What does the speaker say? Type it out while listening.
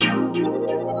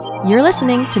You're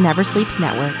listening to Never Sleeps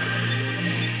Network.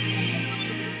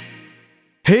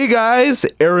 Hey guys,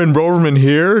 Aaron Broverman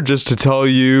here, just to tell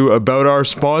you about our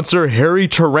sponsor, Hairy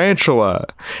Tarantula.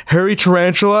 Hairy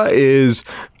Tarantula is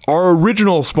our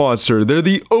original sponsor. They're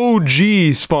the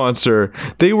OG sponsor.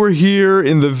 They were here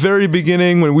in the very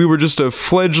beginning when we were just a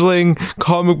fledgling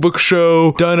comic book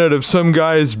show done out of some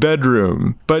guy's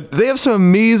bedroom. But they have some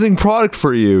amazing product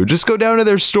for you. Just go down to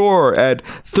their store at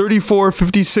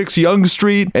 3456 Yonge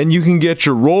Street and you can get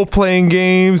your role-playing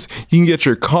games. You can get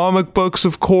your comic books,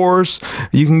 of course.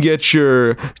 You can get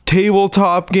your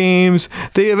tabletop games.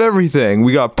 They have everything.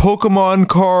 We got Pokemon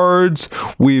cards.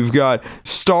 We've got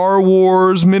Star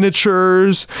Wars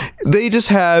miniatures. They just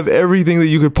have everything that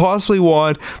you could possibly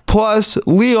want. Plus,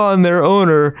 Leon, their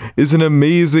owner, is an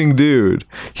amazing dude.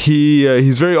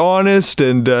 He's very honest,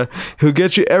 and he'll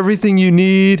get you everything you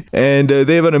need. And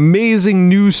they have an amazing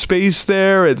new space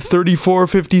there at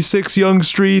 3456 Yonge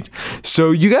Street.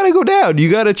 So you gotta go down.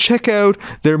 You gotta check out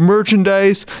their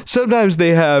merchandise. Sometimes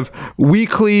they have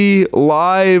weekly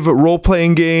live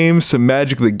role-playing games, some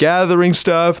Magic the Gathering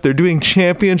stuff. They're doing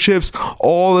championships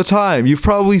all the time. You've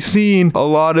probably seen a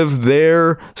lot of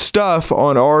their stuff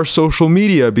on our social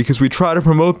media because we try to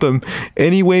promote them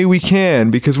any way we can,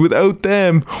 because without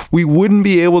them, we wouldn't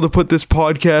be able to put this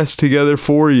podcast together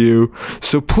for you.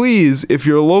 So please, if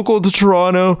you're local to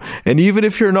Toronto, and even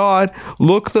if you're not,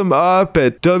 look them up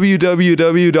at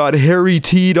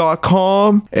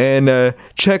www.hairyt.com and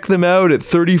check them out at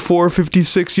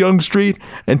 3456 Yonge Street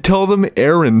and tell them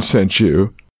Aaron sent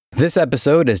you. This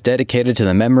episode is dedicated to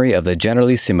the memory of the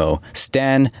Generalissimo,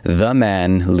 Stan the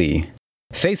Man Lee.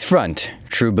 Face front,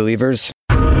 true believers.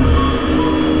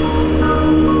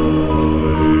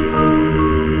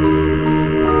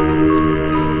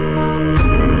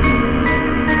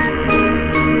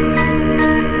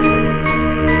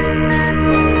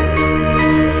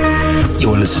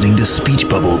 You're listening to Speech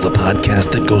Bubble, the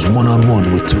podcast that goes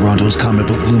one-on-one with Toronto's comic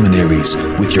book luminaries,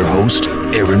 with your host,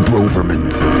 Aaron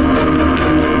Broverman.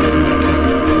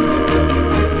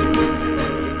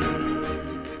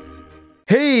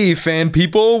 Hey fan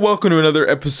people, welcome to another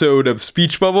episode of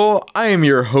Speech Bubble. I am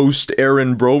your host,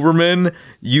 Aaron Broverman.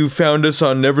 You found us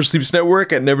on Never Sleeps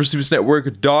Network at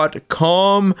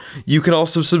neversleepsnetwork.com. You can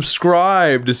also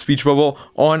subscribe to Speech Bubble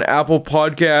on Apple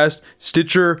Podcast,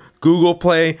 Stitcher, Google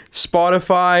Play,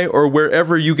 Spotify, or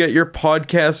wherever you get your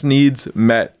podcast needs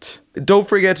met. Don't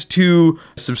forget to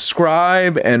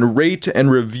subscribe and rate and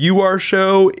review our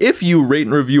show. If you rate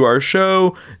and review our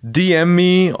show, DM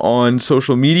me on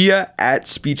social media at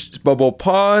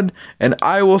SpeechBubblePod, and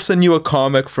I will send you a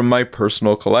comic from my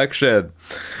personal collection.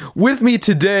 With me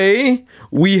today,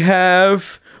 we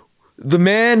have the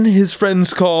man his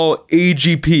friends call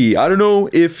AGP. I don't know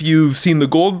if you've seen the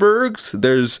Goldbergs.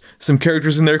 There's some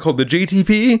characters in there called the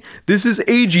JTP. This is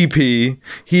AGP.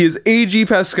 He is AG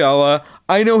Pascala.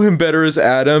 I know him better as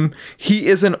Adam. He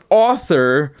is an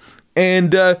author,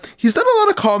 and he's done a lot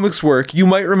of comics work. You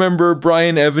might remember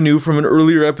Brian Avenue from an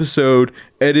earlier episode,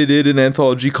 edited an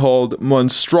anthology called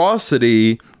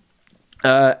Monstrosity.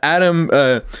 Adam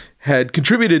had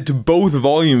contributed to both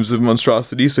volumes of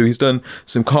Monstrosity, so he's done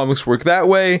some comics work that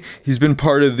way. He's been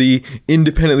part of the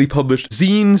independently published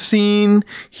zine scene.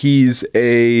 He's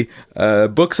a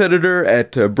books editor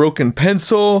at Broken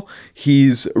Pencil.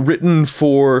 He's written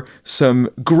for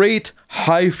some great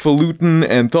highfalutin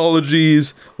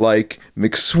anthologies like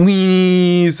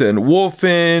McSweeney's and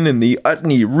Wolfen and the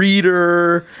Utney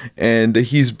Reader, and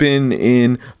he's been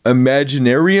in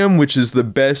Imaginarium, which is the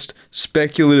best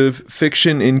speculative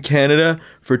fiction in Canada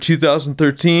for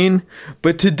 2013.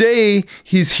 But today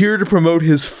he's here to promote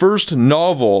his first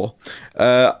novel.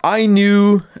 I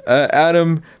knew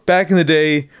Adam back in the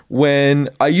day when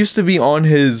I used to be on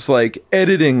his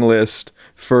editing list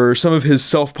for some of his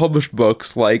self-published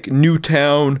books like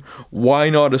Newtown,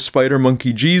 Why Not a Spider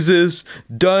Monkey Jesus,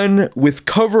 done with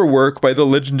cover work by the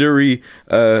legendary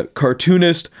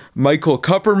cartoonist Michael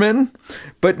Kupperman.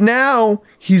 But now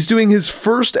he's doing his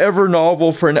first ever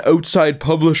novel for an outside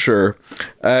publisher.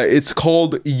 It's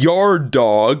called Yard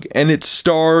Dog, and it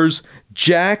stars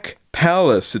Jack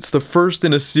Palace. It's the first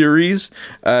in a series.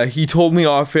 He told me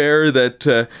off air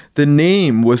that the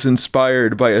name was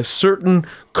inspired by a certain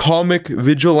comic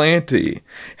vigilante.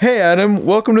 Hey Adam,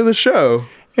 welcome to the show.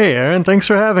 Hey Aaron, thanks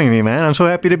for having me, man. I'm so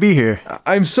happy to be here.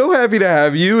 I'm so happy to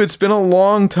have you. It's been a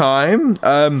long time.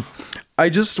 I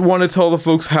just want to tell the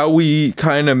folks how we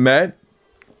kind of met.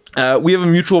 We have a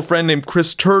mutual friend named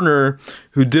Chris Turner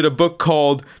who did a book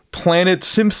called Planet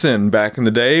Simpson back in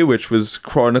the day, which was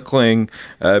chronicling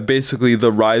basically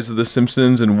the rise of the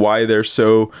Simpsons and why they're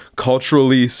so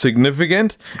culturally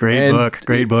significant. Great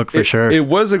book for sure. It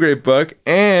was a great book,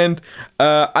 and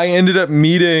I ended up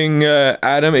meeting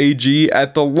Adam A.G.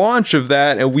 at the launch of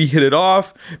that, and we hit it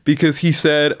off because he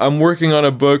said, I'm working on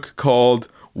a book called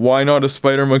Why Not a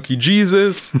Spider Monkey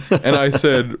Jesus? And I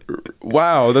said,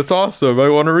 wow, that's awesome. I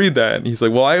want to read that. And he's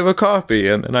like, well, I have a copy.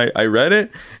 And I read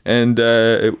it, and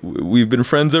we've been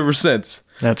friends ever since.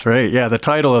 That's right. Yeah, the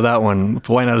title of that one,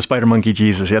 Why Not a Spider Monkey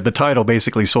Jesus? Yeah, the title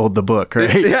basically sold the book,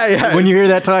 right? Yeah. When you hear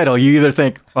that title, you either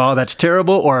think, oh, that's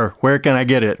terrible, or where can I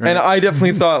get it? Right? And I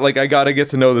definitely thought, like, I got to get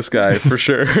to know this guy for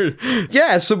sure.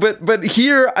 Yeah, so, but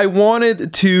here I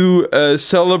wanted to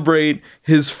celebrate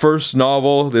his first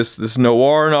novel, this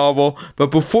noir novel.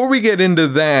 But before we get into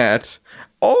that,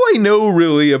 all I know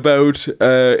really about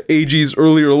A.G.'s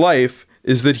earlier life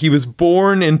is that he was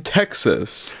born in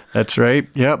Texas. That's right.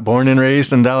 Yeah, born and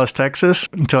raised in Dallas, Texas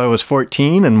until I was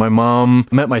 14. And my mom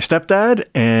met my stepdad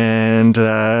and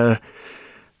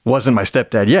wasn't my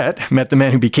stepdad yet. Met the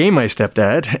man who became my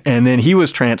stepdad. And then he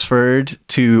was transferred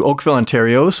to Oakville,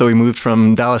 Ontario. So we moved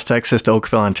from Dallas, Texas to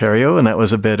Oakville, Ontario. And that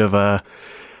was a bit of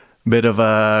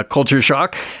a culture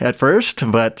shock at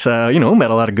first. But,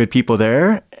 met a lot of good people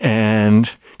there.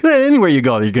 And anywhere you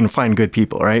go, you're going to find good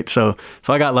people, right? So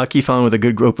I got lucky, found with a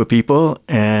good group of people,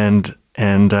 and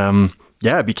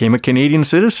I became a Canadian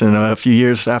citizen a few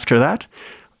years after that.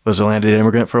 Was a landed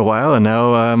immigrant for a while, and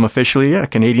now I'm officially a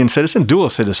Canadian citizen, dual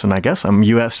citizen, I guess. I'm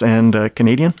U.S. and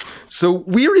Canadian. So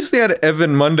we recently had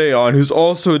Evan Monday on, who's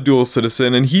also a dual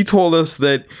citizen, and he told us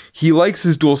that he likes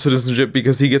his dual citizenship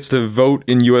because he gets to vote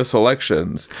in U.S.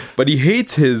 elections, but he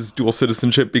hates his dual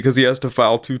citizenship because he has to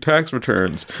file 2 tax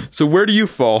returns. So where do you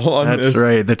fall on this? That's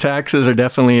right. The taxes are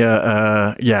definitely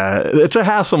it's a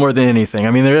hassle more than anything.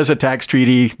 I mean, there is a tax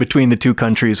treaty between the two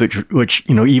countries, which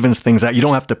evens things out. You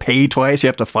don't have to pay twice. You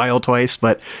have to file twice,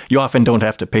 but you often don't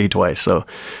have to pay twice. So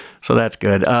that's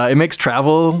good. It makes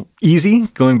travel easy,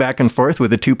 going back and forth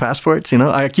with the 2 passports.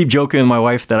 I keep joking with my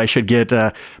wife that I should get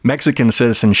Mexican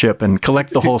citizenship and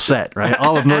collect the whole set, right?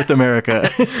 All of North America.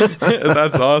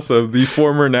 That's awesome. The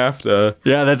former NAFTA.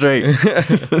 Yeah, that's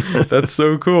right. That's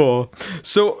so cool.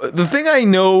 So the thing I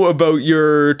know about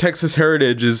your Texas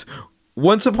heritage is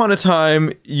once upon a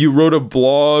time, you wrote a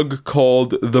blog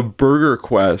called The Burger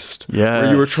Quest,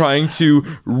 where you were trying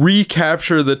to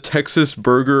recapture the Texas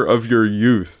burger of your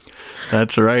youth.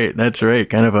 That's right.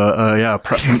 Kind of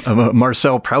a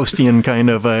Marcel Proustian kind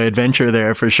of adventure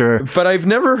there for sure. But I've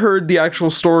never heard the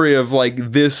actual story of like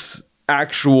this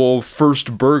actual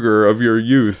first burger of your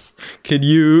youth. Can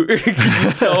you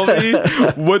tell me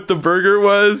what the burger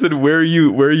was and where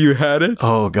you had it?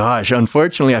 Oh gosh,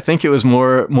 unfortunately, I think it was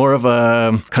more of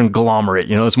a conglomerate.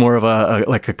 It's more of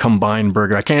a combined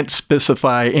burger. I can't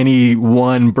specify any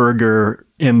one burger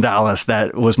in Dallas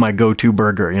that was my go-to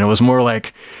burger. It was more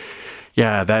like,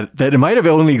 that it might have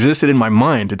only existed in my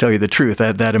mind, to tell you the truth.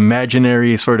 That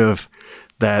imaginary sort of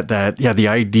the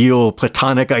ideal,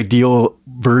 platonic ideal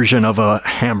version of a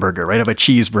hamburger, right? Of a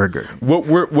cheeseburger.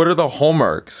 What are the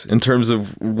hallmarks in terms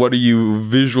of what do you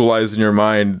visualize in your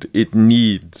mind it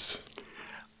needs?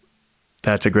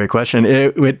 That's a great question.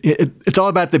 It's all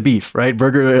about the beef, right?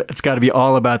 Burger, it's got to be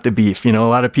all about the beef. A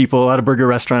lot of burger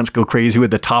restaurants go crazy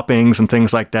with the toppings and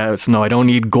things like that. It's, no, I don't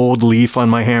need gold leaf on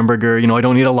my hamburger. I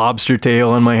don't need a lobster tail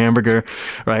on my hamburger,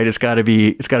 right? It's got to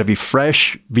be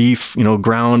fresh beef,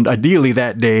 ground, ideally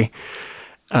that day.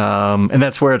 And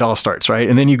that's where it all starts, right?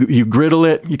 And then you griddle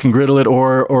it. You can griddle it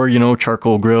or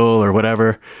charcoal grill or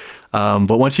whatever.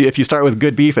 But if you start with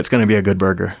good beef, it's going to be a good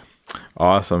burger.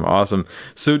 Awesome.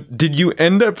 So did you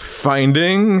end up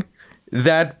finding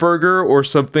that burger or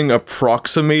something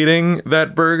approximating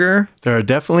that burger? There are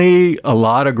definitely a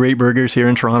lot of great burgers here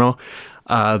in Toronto.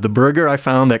 The burger I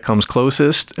found that comes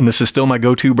closest, and this is still my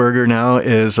go-to burger now,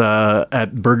 is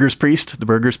at Burgers Priest, the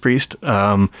Burgers Priest.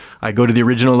 I go to the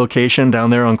original location down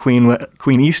there on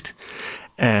Queen East.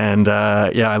 And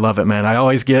I love it, man.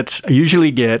 I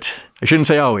usually get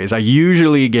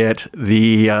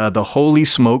the Holy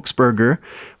Smokes burger,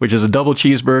 which is a double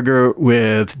cheeseburger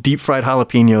with deep fried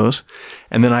jalapenos.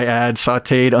 And then I add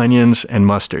sauteed onions and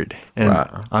mustard. And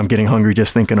wow. I'm getting hungry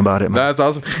just thinking about it, man. That's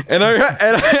awesome. And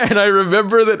I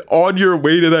remember that on your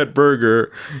way to that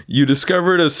burger, you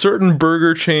discovered a certain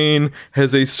burger chain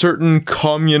has a certain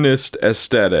communist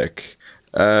aesthetic.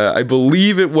 I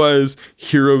believe it was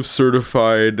Hero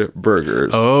Certified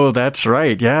Burgers. Oh, that's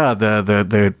right. Yeah,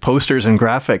 the posters and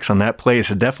graphics on that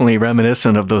place are definitely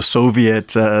reminiscent of those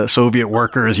Soviet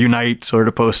workers unite sort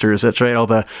of posters. That's right. All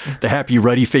the happy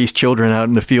ruddy faced children out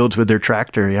in the fields with their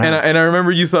tractor. Yeah, and I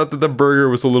remember you thought that the burger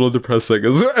was a little depressing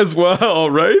as well,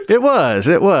 right? It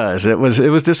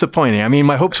was disappointing. I mean,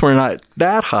 my hopes were not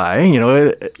that high. You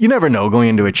know, you never know going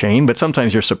into a chain, but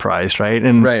sometimes you're surprised, right?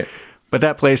 And right. But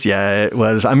that place, yeah, it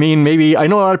was. I mean, maybe I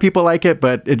know a lot of people like it,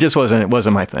 but it just wasn't. It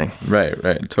wasn't my thing. Right,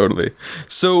 totally.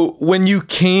 So when you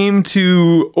came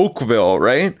to Oakville,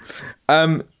 right?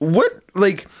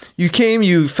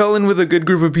 You fell in with a good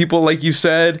group of people, like you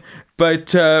said.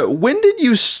 But when did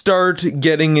you start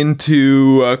getting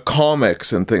into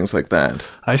comics and things like that?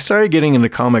 I started getting into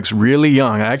comics really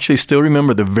young. I actually still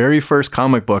remember the very first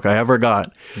comic book I ever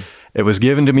got. It was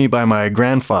given to me by my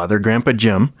grandfather, Grandpa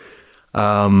Jim.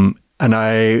 And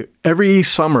every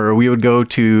summer we would go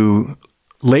to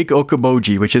Lake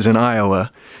Okoboji, which is in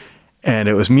Iowa. And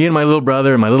it was me and my little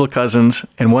brother and my little cousins.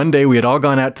 And one day we had all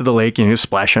gone out to the lake and just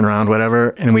splashing around, whatever.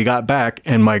 And we got back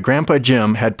and my Grandpa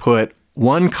Jim had put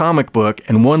one comic book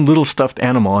and one little stuffed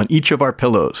animal on each of our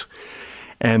pillows.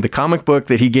 And the comic book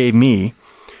that he gave me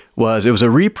was a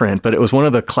reprint, but it was one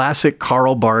of the classic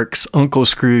Carl Barks Uncle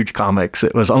Scrooge comics.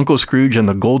 It was Uncle Scrooge and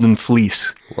the Golden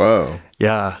Fleece. Whoa.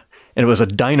 Yeah. And it was a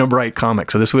Dyna-Brite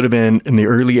comic. So this would have been in the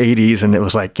early 80s. And it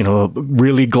was like,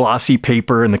 really glossy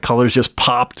paper and the colors just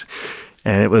popped.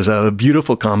 And it was a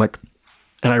beautiful comic.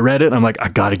 And I read it and I'm like, I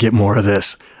got to get more of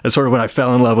this. That's sort of when I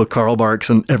fell in love with Carl Barks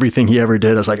and everything he ever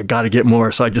did. I was like, I got to get more.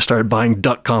 So I just started buying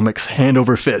Duck comics hand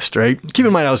over fist, right? Keep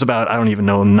in mind, I was about, I don't even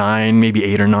know, 9, maybe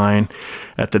 8 or 9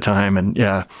 at the time. And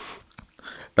yeah.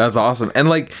 That's awesome.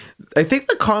 And I think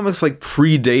the comics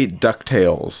predate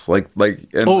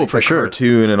DuckTales, for sure,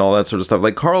 cartoon and all that sort of stuff.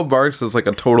 Like Carl Barks is a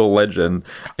total legend.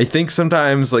 I think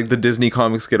sometimes the Disney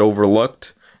comics get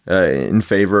overlooked in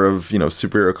favor of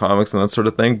superhero comics and that sort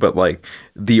of thing. But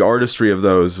the artistry of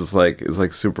those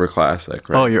is super classic.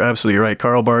 Right? Oh, you're absolutely right.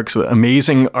 Carl Barks,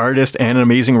 amazing artist and an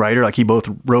amazing writer. He both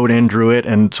wrote and drew it,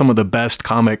 and some of the best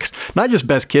comics, not just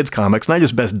best kids comics, not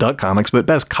just best Duck comics, but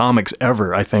best comics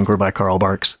ever, I think, were by Carl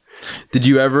Barks. Did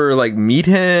you ever meet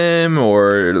him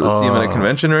or see him at a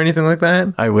convention or anything like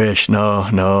that? I wish. No,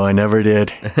 I never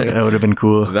did. That would have been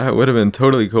cool. That would have been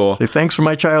totally cool. Say thanks for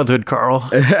my childhood, Carl.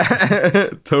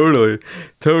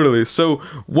 Totally. So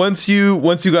once you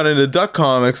got into Duck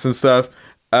comics and stuff,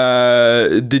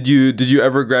 did you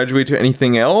ever graduate to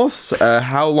anything else?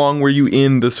 How long were you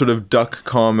in the sort of Duck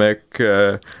comic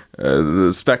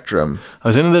the spectrum? I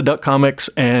was into the Duck comics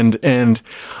and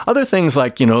other things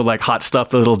like Hot Stuff,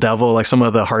 The Little Devil, like some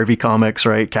of the Harvey comics,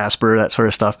 right? Casper, that sort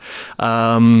of stuff.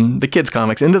 The kids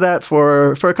comics, into that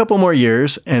for a couple more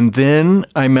years. And then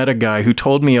I met a guy who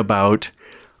told me about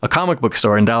a comic book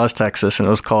store in Dallas, Texas, and it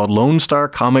was called Lone Star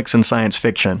Comics and Science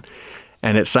Fiction.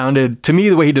 And it sounded, to me,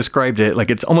 the way he described it,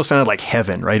 it almost sounded like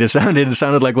heaven, right? It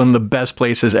sounded like one of the best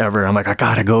places ever. I'm like, I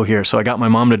gotta go here. So I got my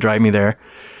mom to drive me there.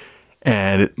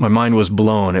 And my mind was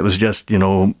blown. It was just,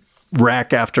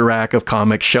 rack after rack of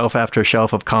comics, shelf after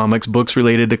shelf of comics, books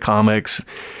related to comics.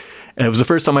 And it was the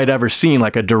first time I'd ever seen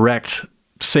a direct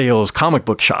sales comic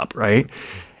book shop, right?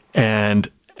 And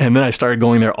then I started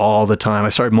going there all the time. I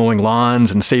started mowing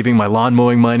lawns and saving my lawn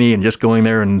mowing money and just going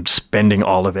there and spending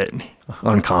all of it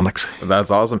on comics. That's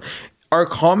awesome. Are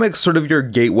comics sort of your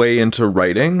gateway into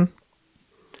writing?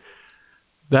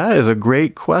 That is a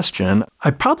great question.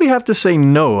 I probably have to say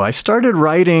no. I started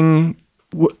writing,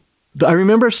 I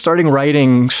remember starting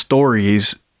writing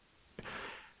stories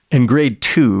in grade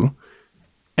 2,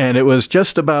 and it was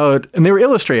just about, and they were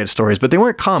illustrated stories, but they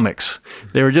weren't comics.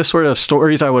 They were just sort of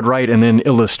stories I would write and then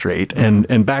illustrate.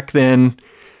 And back then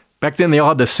they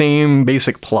all had the same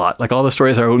basic plot. All the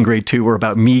stories I wrote in grade 2 were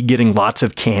about me getting lots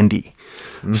of candy.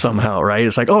 Somehow, right?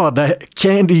 It's the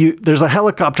candy, there's a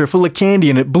helicopter full of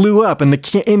candy and it blew up and the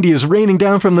candy is raining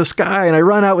down from the sky and I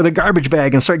run out with a garbage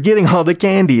bag and start getting all the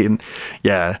candy. And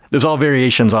yeah, there's all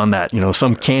variations on that.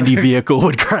 Some candy vehicle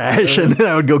would crash and then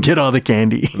I would go get all the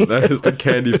candy. That is the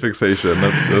candy fixation.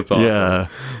 That's awesome. Yeah.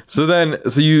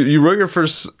 So you wrote your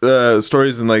first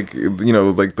stories in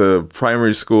the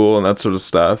primary school and that sort of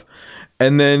stuff.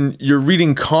 And then you're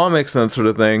reading comics and that sort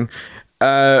of thing.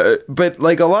 But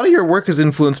a lot of your work is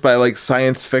influenced by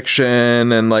science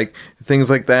fiction and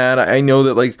things like that. I know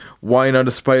that Why Not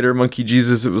a Spider Monkey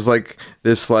Jesus, it was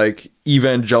this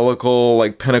evangelical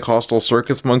Pentecostal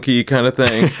circus monkey kind of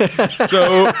thing.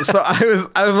 so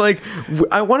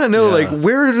I want to know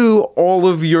where do all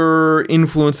of your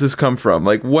influences come from?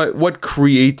 What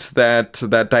creates that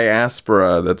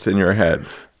diaspora that's in your head?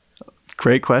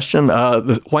 Great question.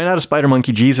 Why not a Spider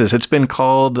Monkey Jesus? It's been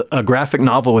called a graphic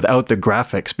novel without the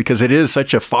graphics because it is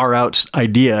such a far out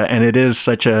idea, and it is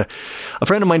such a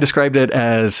friend of mine described it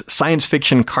as science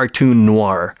fiction cartoon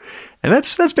noir. And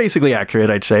that's basically accurate,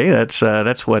 I'd say.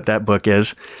 That's what that book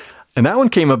is. And that one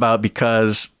came about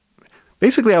because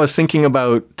basically I was thinking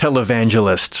about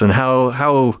televangelists and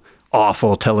how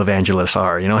awful televangelists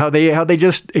are, how they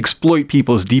just exploit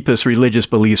people's deepest religious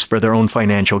beliefs for their own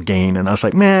financial gain. And I was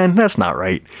like, man, that's not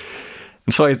right.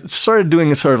 And so I started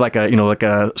doing sort of like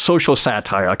a social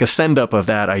satire, like a send up of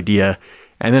that idea.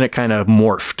 And then it kind of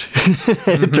morphed.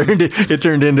 It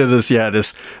turned into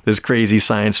this crazy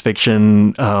science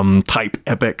fiction type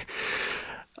epic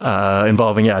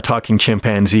involving a talking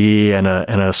chimpanzee and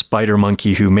a spider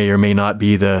monkey who may or may not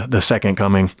be the second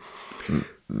coming.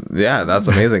 Yeah, that's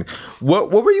amazing. What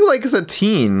were you like as a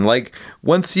teen? Like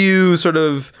once you sort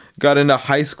of got into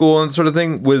high school and sort of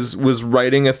thing, was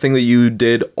writing a thing that you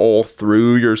did all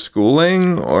through your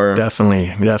schooling? Or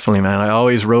Definitely, man. I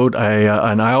always wrote.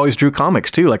 And I always drew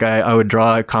comics too. Like I would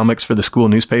draw comics for the school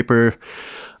newspaper.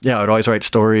 Yeah, I would always write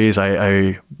stories.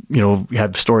 I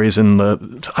had stories in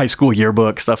the high school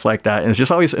yearbook, stuff like that. And it's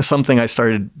just always something I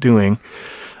started doing,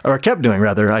 or kept doing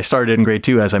rather. I started in grade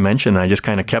 2, as I mentioned. And I just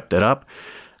kind of kept it up.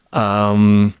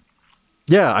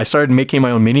 I started making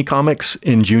my own mini comics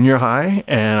in junior high,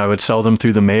 and I would sell them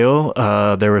through the mail.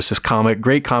 There was this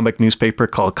great comic newspaper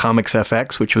called Comics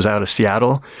FX, which was out of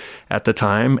Seattle at the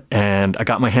time. And I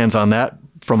got my hands on that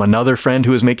from another friend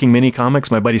who was making mini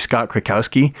comics, my buddy Scott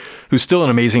Krakowski, who's still an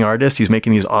amazing artist. He's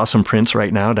making these awesome prints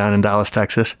right now down in Dallas,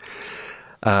 Texas.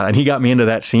 And he got me into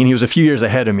that scene. He was a few years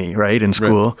ahead of me, right, in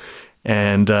school. Right.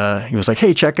 And he was like,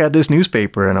 hey, check out this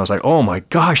newspaper. And I was like, oh my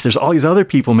gosh, there's all these other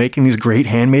people making these great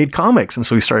handmade comics. And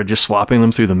so we started just swapping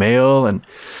them through the mail and,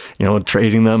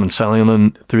 trading them and selling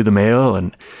them through the mail.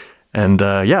 And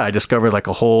I discovered like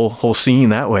a whole scene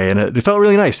that way. And it felt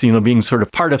really nice, being sort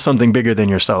of part of something bigger than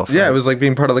yourself. Yeah, right? It was like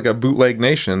being part of like a bootleg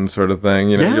nation sort of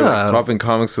thing. You're like swapping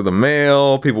comics through the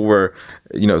mail. People were,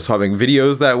 swapping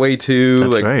videos that way too.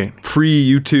 That's like right.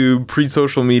 Pre-YouTube,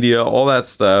 pre-social media, all that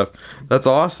stuff. That's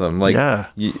awesome. Like,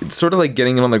 it's sort of like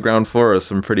getting in on the ground floor of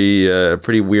some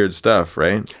pretty weird stuff,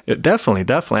 right? Definitely.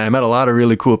 I met a lot of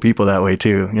really cool people that way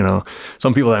too.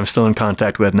 Some people that I'm still in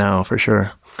contact with now for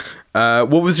sure. What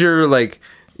was your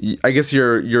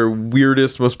your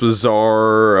weirdest, most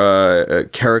bizarre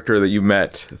character that you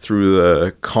met through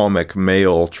the comic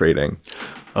mail trading?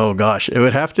 Oh gosh, it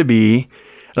would have to be.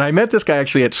 And I met this guy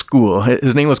actually at school.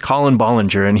 His name was Colin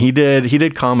Bollinger, and he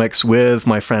did comics with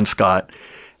my friend Scott.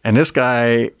 And this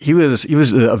guy, he was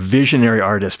a visionary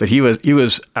artist, but he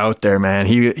was out there, man.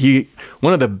 He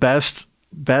one of the best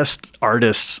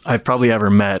artists I've probably ever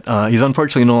met. He's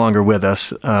unfortunately no longer with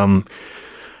us.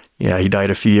 He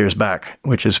died a few years back,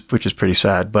 which is pretty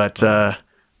sad. But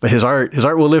his art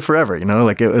will live forever.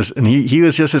 Like it was, and he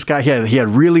was just this guy. He had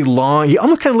really long. He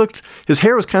almost kind of looked. His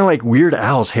hair was kind of like Weird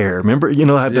Al's hair. Remember,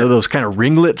 had those kind of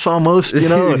ringlets almost.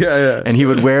 Yeah. And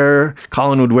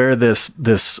Colin would wear this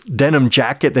denim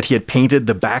jacket that he had painted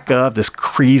the back of. This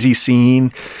crazy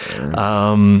scene.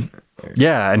 And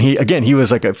he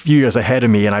was like a few years ahead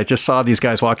of me, and I just saw these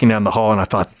guys walking down the hall, and I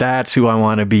thought, that's who I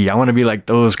want to be. I want to be like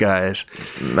those guys.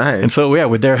 Nice. And so,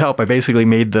 with their help, I basically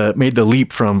made the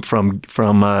leap from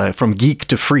geek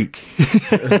to freak.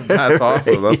 That's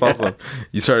awesome. That's awesome.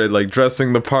 You started like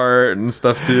dressing the part and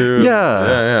stuff too.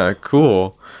 Yeah.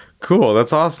 Cool.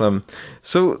 That's awesome.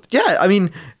 So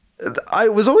I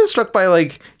was always struck by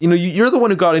you're the one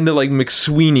who got into like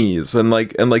McSweeney's and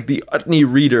the Utne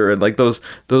Reader and like those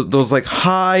like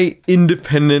high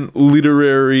independent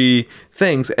literary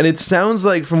things. And it sounds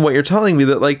like from what you're telling me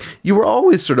that like you were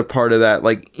always sort of part of that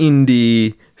like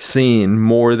indie scene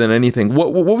more than anything.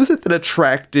 What was it that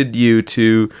attracted you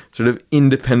to sort of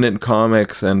independent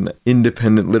comics and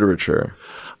independent literature?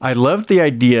 I loved the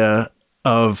idea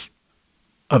of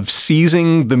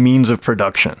seizing the means of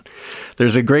production.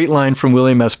 There's a great line from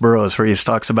William S. Burroughs where he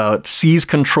talks about seize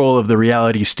control of the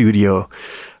reality studio,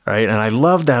 right? And I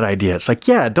love that idea. It's like,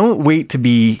 don't wait to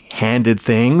be handed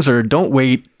things, or don't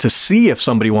wait to see if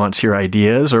somebody wants your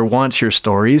ideas or wants your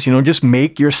stories. Just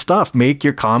make your stuff, make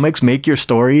your comics, make your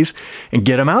stories, and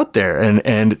get them out there.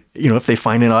 And if they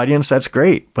find an audience, that's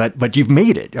great. But you've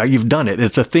made it. You've done it.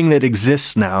 It's a thing that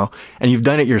exists now, and you've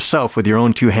done it yourself with your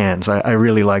own two hands. I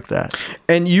really like that.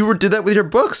 And you did that with your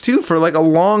books too for like a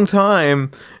long time.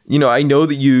 I know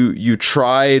that you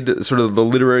tried sort of the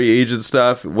literary agent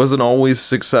stuff. It wasn't always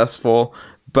successful,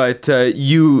 but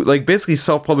you like basically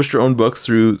self-published your own books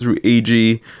through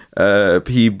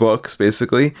AGP Books,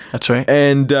 basically. That's right.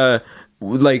 And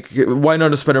like Why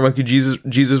Not a Spider Monkey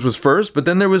Jesus was first, but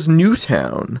then there was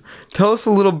Newtown. Tell us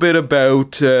a little bit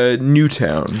about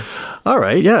Newtown. All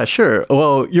right. Yeah, sure.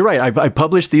 Well, you're right. I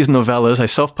published these novellas. I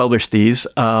self-published these.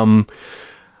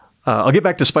 I'll get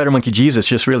back to Spider Monkey Jesus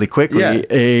just really quickly.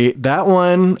 Yeah. That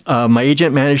one, my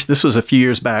agent managed, this was a few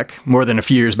years back, more than a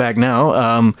few years back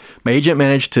now. My agent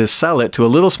managed to sell it to a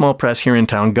little small press here in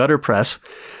town, Gutter Press.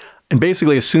 And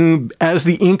basically, as soon as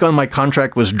the ink on my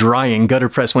contract was drying, Gutter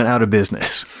Press went out of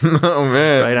business. Oh,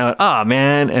 man. Right?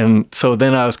 Man. And so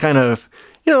then I was kind of,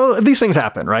 these things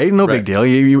happen, right? No big deal.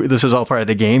 This is all part of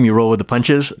the game. You roll with the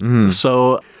punches.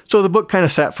 So the book kind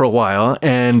of sat for a while,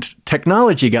 and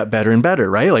technology got better and better,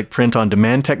 right? Like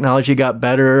print-on-demand technology got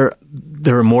better.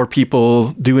 There were more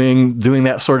people doing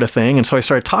that sort of thing. And so I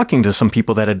started talking to some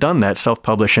people that had done that,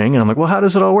 self-publishing. And I'm like, well, how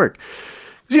does it all work?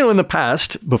 In the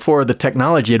past, before the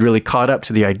technology had really caught up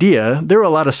to the idea, there were a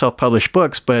lot of self-published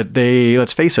books, but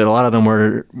let's face it, a lot of them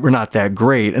were not that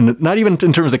great. And not even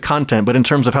in terms of content, but in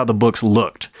terms of how the books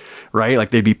looked, right?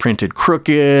 Like they'd be printed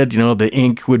crooked, the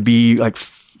ink would be like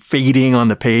fading on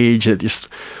the page. It just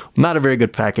not a very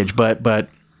good package. But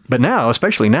now,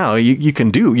 especially now, you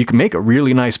can make a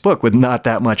really nice book with not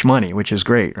that much money, which is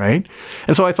great, right?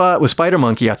 And so I thought with Spider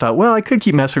Monkey, well, I could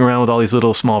keep messing around with all these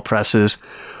little small presses.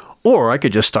 Or I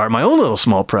could just start my own little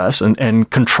small press and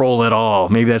control it all.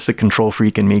 Maybe that's the control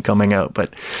freak in me coming out.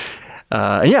 But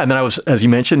and then I was, as you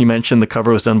mentioned the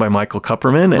cover was done by Michael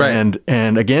Kupperman. Right.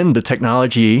 And again, the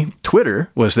technology, Twitter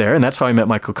was there. And that's how I met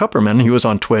Michael Kupperman. He was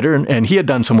on Twitter and he had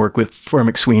done some work for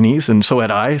McSweeney's, and so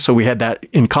had I. So we had that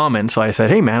in common. So I said,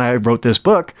 hey, man, I wrote this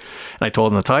book. And I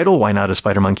told him the title, Why Not a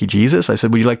Spider Monkey Jesus? I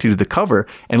said, would you like to do the cover?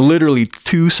 And literally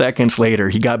 2 seconds later,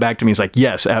 he got back to me. He's like,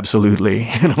 yes, absolutely.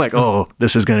 And I'm like, oh,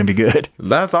 this is going to be good.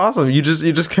 That's awesome. You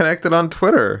just connected on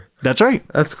Twitter. That's right.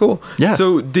 That's cool. Yeah.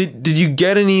 So did you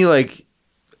get any like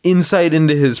insight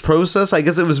into his process? I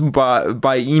guess it was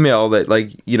by email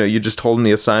that you just told him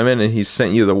the assignment and he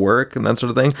sent you the work and that sort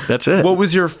of thing. That's it. What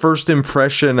was your first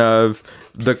impression of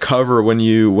the cover when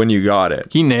you got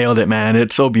it? He nailed it, man.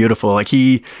 It's so beautiful. Like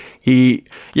I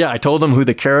told him who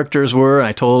the characters were. And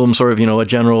I told him sort of,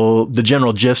 the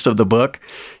general gist of the book.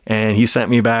 And he sent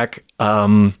me back,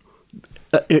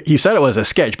 he said it was a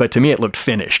sketch, but to me it looked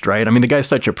finished, right? I mean, the guy's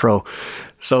such a pro.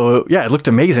 So yeah, it looked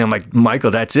amazing. I'm like,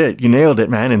 Michael, that's it. You nailed it,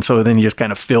 man. And so then you just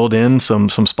kind of filled in some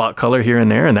spot color here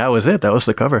and there, and that was it. That was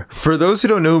the cover. For those who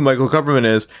don't know who Michael Kupperman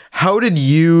is, how did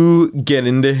you get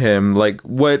into him? Like,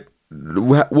 what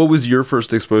was your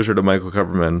first exposure to Michael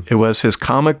Kupperman? It was his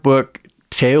comic book,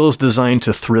 Tales Designed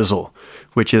to Thrizzle,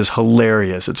 which is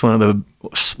hilarious. It's one of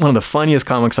the funniest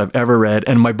comics I've ever read.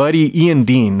 And my buddy Ian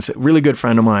Deans, a really good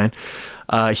friend of mine,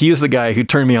 he is the guy who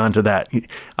turned me on to that.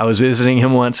 I was visiting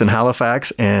him once in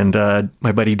Halifax, and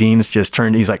my buddy Deans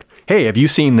he's like, hey, have you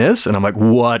seen this? And I'm like,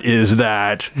 what is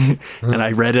that? And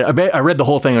I read it. I read the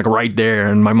whole thing like right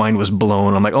there, and my mind was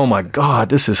blown. I'm like, oh my God,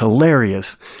 this is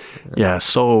hilarious. Yeah,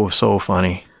 so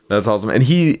funny. That's awesome. And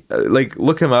he,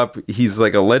 look him up. He's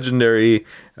like a legendary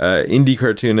indie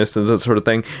cartoonist and that sort of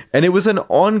thing. And it was an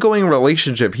ongoing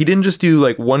relationship. He didn't just do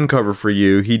like one cover for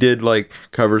you. He did like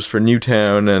covers for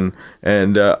Newtown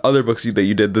and other books that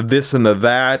you did. The This and the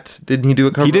That. Didn't he do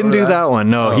a cover? He didn't do that one.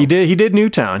 No, Oh. He did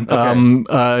Newtown.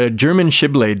 Okay. German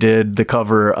Shibley did the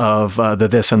cover of the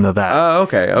This and the That. Oh,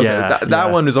 okay. Yeah,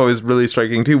 that one is always really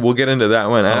striking too. We'll get into that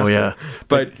one after. Oh, yeah.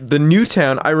 But the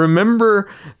Newtown, I remember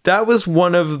that was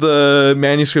one of the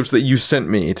manuscripts that you sent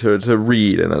me to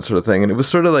read and that sort of thing. And it was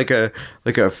sort of like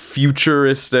a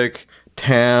futuristic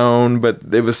town, but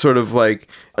it was sort of like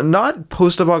not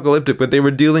post-apocalyptic, but they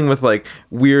were dealing with like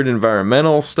weird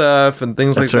environmental stuff and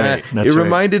things That's like right. that. That's It right.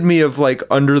 reminded me of like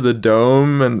Under the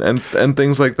Dome and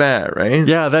things like that, right?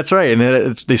 Yeah, that's right.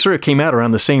 And they sort of came out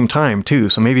around the same time too,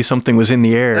 so maybe something was in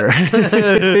the air.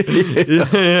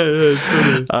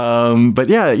 But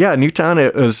yeah, Newtown.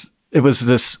 It was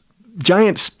this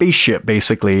giant spaceship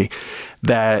basically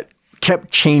that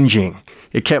kept changing.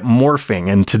 It kept morphing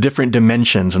into different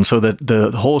dimensions, and so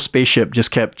the whole spaceship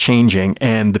just kept changing.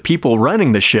 And the people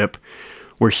running the ship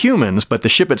were humans, but the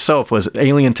ship itself was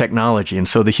alien technology, and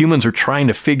so the humans were trying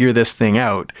to figure this thing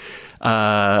out.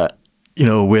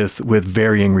 With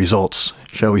varying results,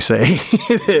 shall we say?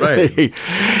 Right.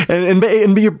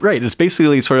 and you're right. It's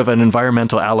basically sort of an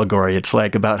environmental allegory. It's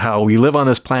like about how we live on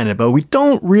this planet, but we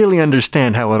don't really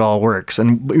understand how it all works,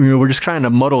 and we're just trying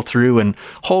to muddle through and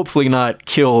hopefully not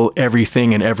kill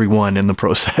everything and everyone in the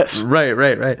process.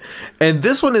 Right. And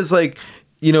this one is like,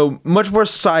 much more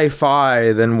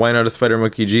sci-fi than Why Not a Spider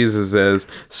Monkey Jesus is.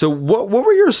 So what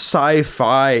were your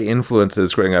sci-fi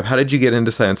influences growing up? How did you get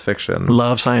into science fiction?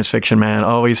 Love science fiction, man.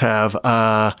 Always have.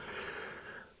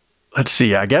 let's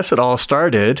see, I guess it all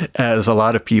started, as a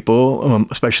lot of people,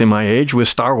 especially my age, with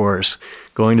Star Wars.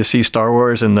 Going to see Star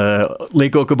Wars in the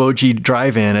Lake Okoboji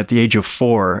drive-in at the age of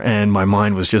 4, and my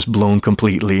mind was just blown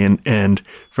completely. And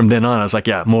from then on, I was like,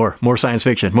 yeah, more science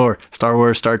fiction, more Star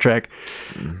Wars, Star Trek.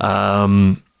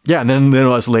 Yeah, and then I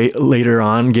was later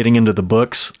on getting into the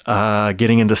books,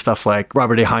 getting into stuff like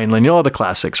Robert A. Heinlein, all the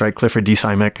classics, right? Clifford D.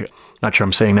 Simek. Not sure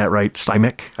I'm saying that right.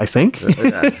 Simek, I think.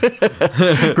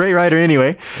 Great writer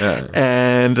anyway. Yeah.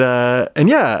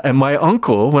 And my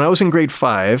uncle, when I was in grade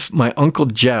 5, my Uncle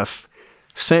Jeff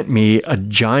sent me a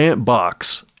giant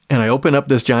box. And I opened up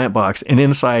this giant box, and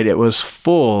inside it was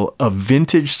full of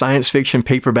vintage science fiction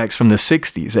paperbacks from the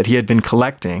 60s that he had been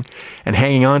collecting and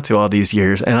hanging on to all these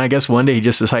years. And I guess one day he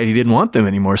just decided he didn't want them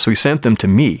anymore, so he sent them to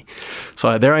me.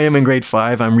 So there I am in grade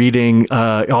 5. I'm reading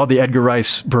all the Edgar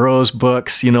Rice Burroughs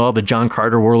books, all the John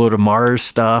Carter Warlord of Mars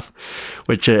stuff,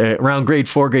 which around grade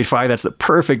 4, grade 5, that's the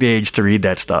perfect age to read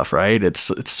that stuff, right?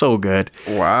 It's so good.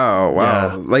 Wow.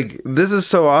 Yeah. Like, this is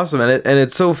so awesome, and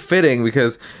it's so fitting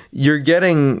because you're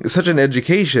getting such an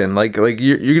education. Like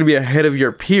you're gonna be ahead of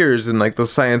your peers in like the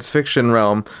science fiction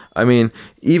realm. I mean,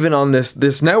 even on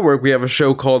this network, we have a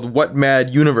show called What Mad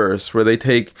Universe, where they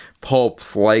take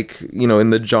pulps like,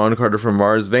 in the John Carter from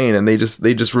Mars vein, and they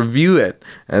just review it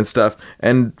and stuff.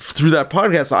 And through that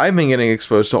podcast, I've been getting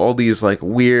exposed to all these like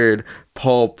weird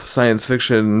pulp science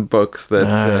fiction books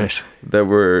that that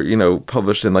were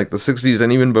published in like the 60s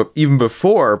and even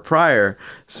before, prior.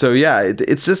 So yeah,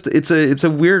 it's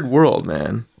a weird world,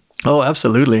 man. Oh,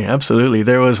 absolutely, absolutely.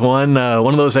 There was one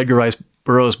of those Edgar Rice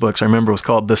Burroughs books I remember was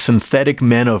called The Synthetic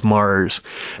Men of Mars.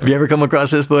 Have you ever come across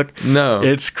this book? No.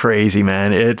 It's crazy,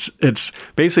 man. It's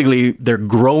basically they're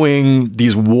growing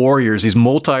these warriors, these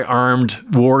multi-armed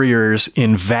warriors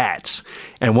in vats.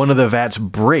 And one of the vats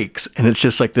breaks, and it's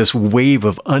just like this wave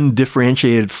of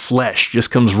undifferentiated flesh just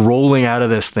comes rolling out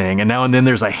of this thing. And now and then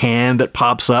there's a hand that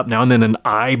pops up. Now and then an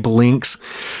eye blinks.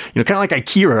 Kind of like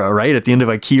Akira, right? At the end of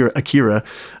Akira.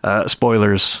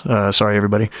 Spoilers. Sorry,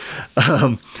 everybody.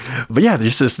 But yeah,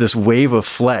 there's this wave of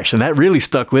flesh. And that really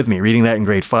stuck with me, reading that in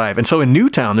grade 5. And so in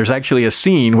Newtown, there's actually a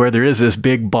scene where there is this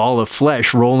big ball of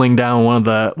flesh rolling down one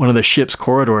of the ship's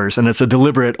corridors. And it's a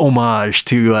deliberate homage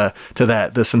to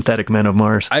that, the Synthetic Men of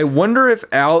Mars. I wonder if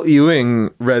Al Ewing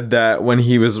read that when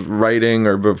he was writing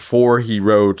or before he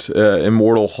wrote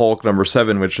Immortal Hulk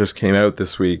 #7, which just came out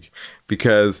this week.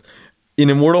 Because in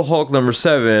Immortal Hulk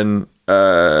 #7,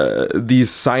 these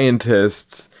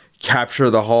scientists capture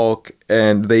the Hulk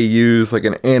and they use like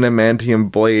an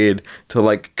adamantium blade to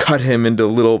like cut him into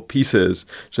little pieces.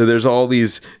 So there's all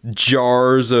these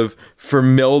jars of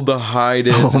formaldehyde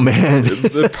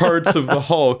the parts of the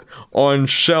Hulk on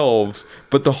shelves,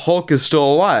 but the Hulk is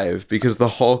still alive because the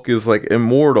Hulk is like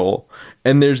immortal.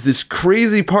 And there's this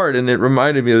crazy part, and it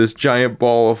reminded me of this giant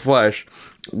ball of flesh,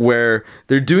 where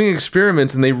they're doing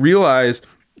experiments and they realize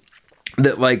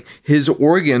that like his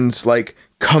organs like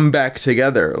come back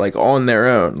together like on their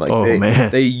own, like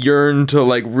they yearn to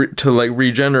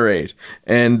regenerate,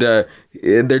 and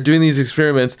they're doing these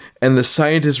experiments, and the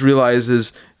scientist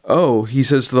realizes, he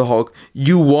says to the Hulk,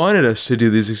 you wanted us to do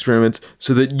these experiments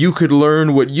so that you could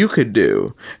learn what you could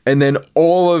do. And then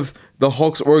all of the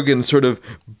Hulk's organs sort of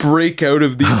break out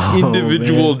of these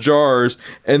individual jars,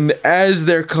 and as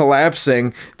they're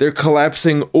collapsing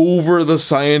over the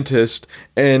scientist,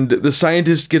 and the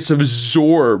scientist gets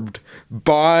absorbed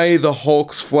by the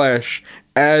Hulk's flesh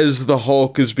as the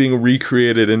Hulk is being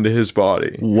recreated into his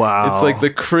body. Wow. It's like the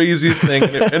craziest thing.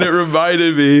 And it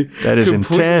reminded me that is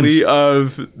completely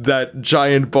intense. Of that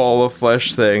giant ball of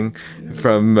flesh thing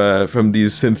from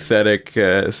these synthetic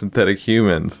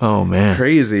humans. Oh, man.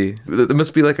 Crazy. There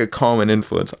must be like a common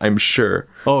influence, I'm sure.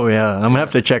 Oh, yeah. I'm going to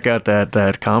have to check out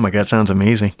that comic. That sounds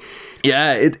amazing.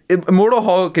 Yeah, Immortal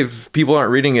Hulk, if people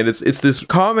aren't reading it, it's this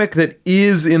comic that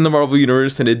is in the Marvel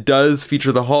Universe, and it does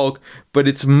feature the Hulk, but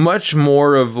it's much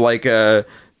more of like a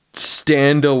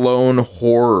standalone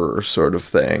horror sort of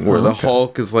thing, where the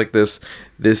Hulk is like this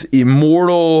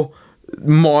immortal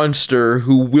monster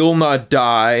who will not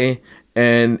die,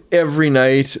 and every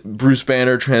night Bruce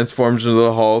Banner transforms into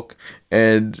the Hulk,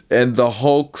 and the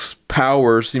Hulk's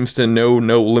power seems to know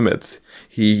no limits.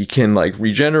 He can like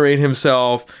regenerate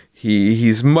himself.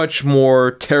 He's much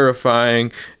more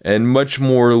terrifying and much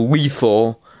more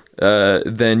lethal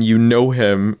than you know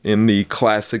him in the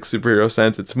classic superhero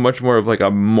sense. It's much more of like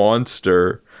a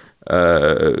monster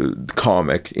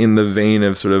comic in the vein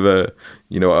of sort of a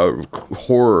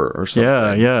horror or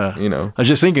something. Yeah. I was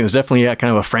just thinking, it was definitely kind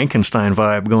of a Frankenstein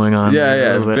vibe going on.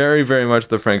 Yeah, very, very much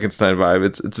the Frankenstein vibe.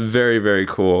 It's very, very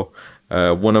cool.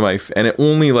 And it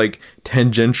only like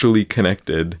tangentially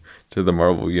connected to the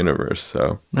Marvel universe.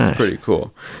 So Nice. it's pretty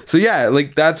cool. So yeah,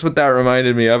 like that's what that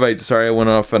reminded me of. Sorry, I went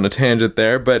off on a tangent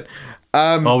there, but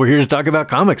Well, we're here to talk about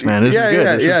comics, man. This is good.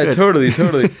 This is good.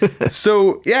 totally.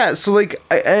 So like,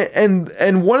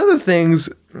 and one of the things,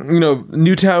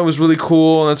 Newtown was really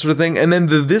cool and that sort of thing. And then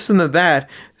the this and the that.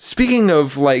 Speaking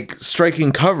of like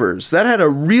striking covers, that had a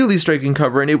really striking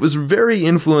cover, and it was very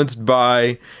influenced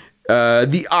by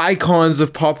the icons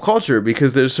of pop culture,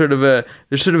 because there's sort of a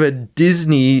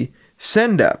Disney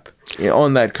send up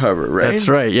on that cover, right? That's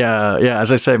right. Yeah.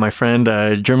 As I say, my friend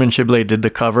German Shibley did the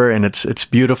cover, and it's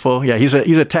beautiful. Yeah, he's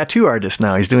a tattoo artist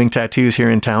now. He's doing tattoos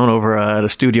here in town over at a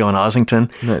studio in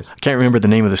Ossington. Nice. I can't remember the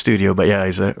name of the studio, but yeah,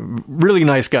 he's a really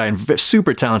nice guy and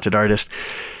super talented artist.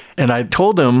 And I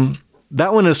told him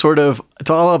that one is it's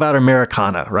all about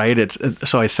Americana, right?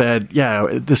 So I said, yeah,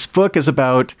 this book is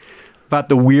about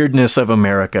the weirdness of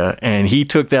America. And he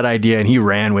took that idea and he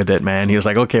ran with it, man. He was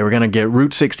like, okay, we're going to get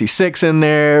Route 66 in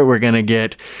there. We're going to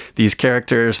get these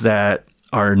characters that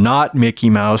are not Mickey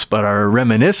Mouse, but are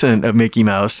reminiscent of Mickey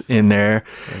Mouse in there.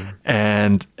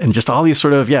 And just all these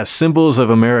sort of, symbols of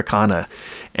Americana,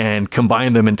 and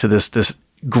combine them into this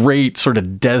great sort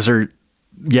of desert,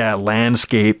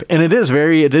 landscape. And it is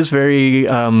very,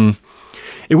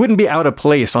 it wouldn't be out of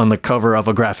place on the cover of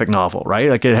a graphic novel, right?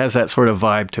 Like, it has that sort of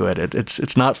vibe to it.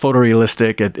 It's not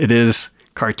photorealistic. It is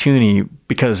cartoony,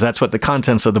 because that's what the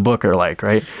contents of the book are like,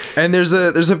 right? And there's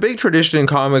a big tradition in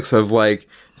comics of like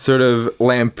sort of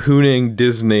lampooning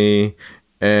Disney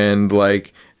and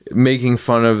like making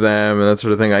fun of them and that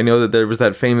sort of thing. I know that there was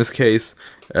that famous case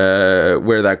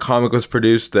where that comic was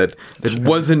produced that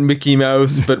wasn't Mickey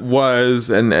Mouse but was,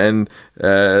 and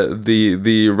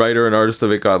the writer and artist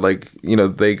of it got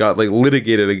they got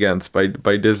litigated against by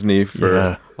Disney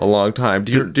for a long time.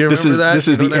 Do you remember that? This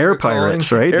is the Air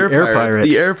Pirates, right? The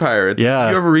Air Pirates. Yeah.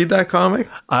 Did you ever read that comic?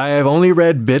 I have only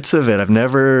read bits of it. I've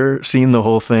never seen the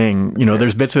whole thing.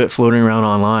 There's bits of it floating around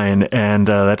online, and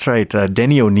that's right.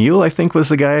 Denny O'Neil, I think, was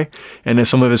the guy, and then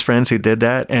some of his friends who did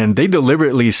that, and they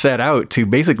deliberately set out to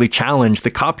basically challenge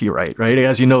the copyright, right?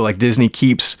 As you know, like, Disney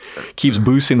keeps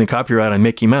boosting the copyright on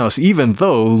Mickey Mouse, even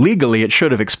though legally it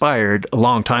should have expired a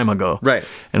long time ago. Right.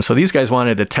 And so these guys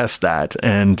wanted to test that,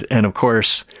 and of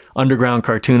course, underground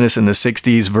cartoonists in the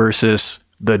 60s versus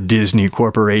the Disney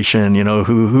Corporation,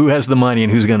 who has the money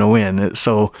and who's going to win.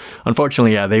 So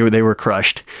unfortunately, they were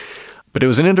crushed. But it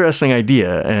was an interesting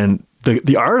idea, and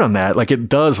the art on that, like, it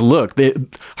does look,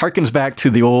 it harkens back to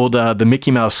the old the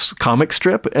Mickey Mouse comic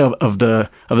strip of the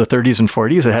 30s and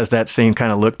 40s. It has that same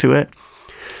kind of look to it.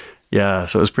 Yeah,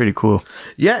 so it was pretty cool.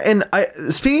 Yeah, and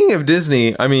speaking of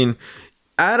Disney, I mean,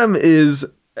 Adam is,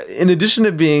 in addition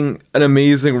to being an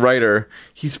amazing writer,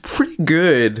 he's pretty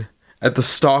good at the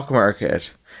stock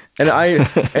market.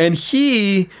 And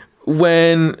he,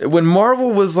 when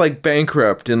Marvel was like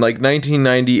bankrupt in like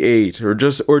 1998 or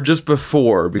just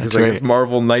before, because I guess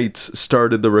Marvel Knights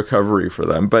started the recovery for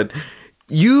them. But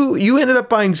you ended up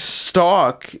buying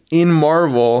stock in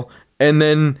Marvel and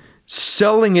then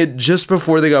selling it just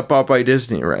before they got bought by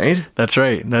Disney, right? That's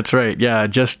right. Yeah,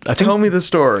 tell me the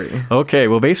story. Okay,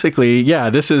 well, basically, yeah,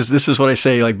 this is what I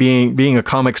say, like, being a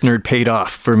comics nerd paid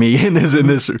off for me in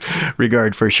this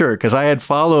regard, for sure, because I had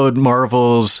followed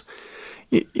Marvel's,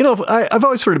 I've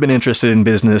always sort of been interested in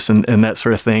business and that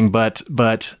sort of thing, but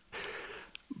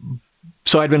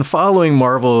so I'd been following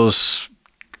Marvel's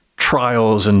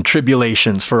trials and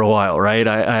tribulations for a while, right?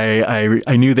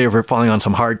 I knew they were falling on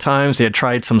some hard times. They had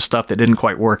tried some stuff that didn't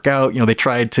quite work out. They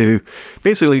tried to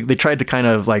kind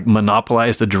of like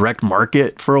monopolize the direct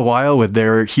market for a while with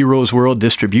their Heroes World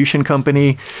distribution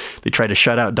company. They tried to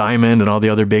shut out Diamond and all the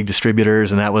other big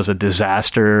distributors, and that was a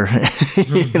disaster.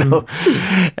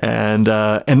 And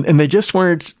they just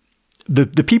weren't. The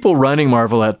people running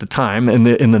Marvel at the time in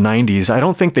the 90s, I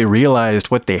don't think they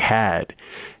realized what they had.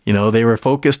 They were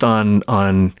focused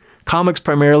on comics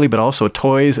primarily, but also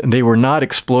toys, and they were not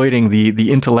exploiting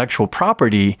the intellectual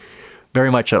property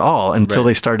very much at all until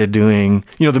they started doing,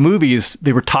 the movies.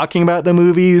 They were talking about the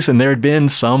movies, and there had been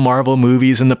some Marvel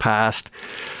movies in the past,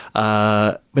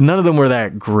 but none of them were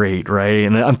that great, right?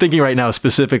 And I'm thinking right now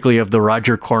specifically of the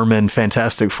Roger Corman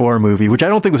Fantastic Four movie, which I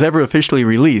don't think was ever officially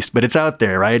released, but it's out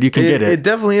there, right? You can get it. It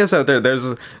definitely is out there. There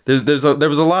was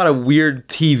a lot of weird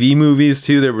TV movies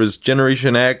too. There was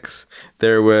Generation X.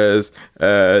 There was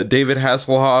David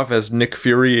Hasselhoff as Nick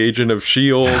Fury, Agent of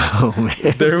S.H.I.E.L.D. Oh,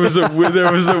 man. There was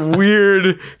a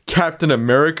weird Captain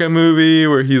America movie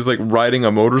where he's like riding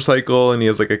a motorcycle and he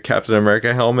has like a Captain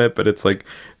America helmet, but it's like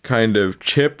kind of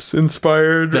Chips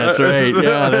inspired. That's right.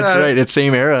 Yeah, that's right. It's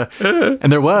same era.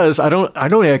 And there was, I don't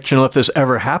actually know if this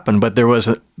ever happened, but there was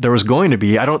going to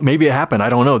be, maybe it happened. I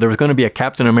don't know. There was going to be a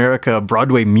Captain America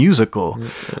Broadway musical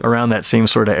around that same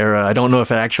sort of era. I don't know if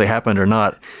it actually happened or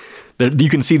not. You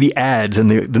can see the ads in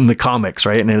the comics,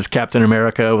 right? And it's Captain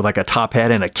America with like a top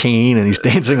hat and a cane, and he's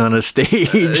dancing on a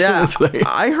stage. Yeah, like,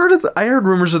 I heard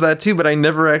rumors of that too, but I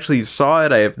never actually saw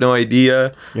it. I have no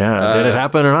idea. Yeah, did it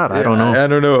happen or not? I don't know. I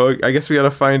don't know. I guess we got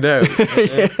to find out. To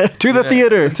the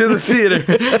theater. To the theater.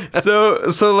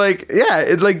 So like,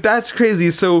 yeah, like that's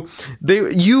crazy. So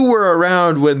you were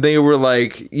around when they were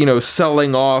like,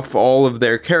 selling off all of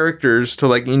their characters to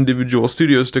like individual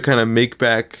studios to kind of make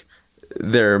back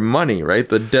their money, right?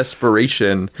 The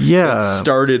desperation that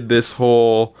started this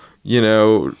whole,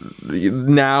 now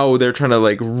they're trying to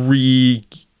like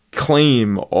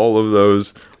reclaim all of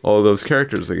those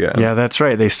characters again. Yeah, that's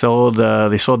right. They sold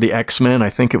the X-Men, I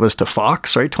think it was to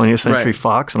Fox, right? 20th Century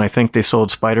Fox, and I think they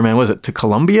sold Spider-Man, was it to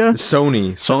Columbia?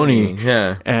 Sony.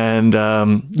 Yeah. And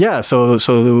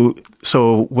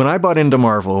so when I bought into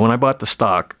Marvel, when I bought the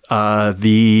stock,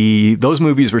 those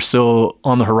movies were still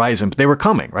on the horizon, but they were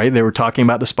coming, right? They were talking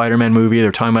about the Spider-Man movie, they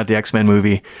were talking about the X-Men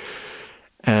movie,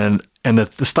 and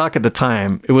the stock at the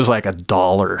time, it was like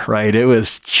 $1, right? It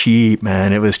was cheap,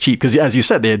 man. It was cheap because, as you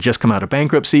said, they had just come out of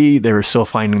bankruptcy. They were still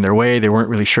finding their way. They weren't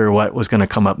really sure what was going to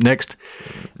come up next.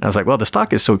 And I was like, well, the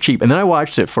stock is so cheap. And then I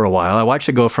watched it for a while. I watched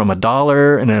it go from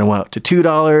 $1, and then it went up to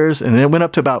 $2, and then it went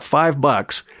up to about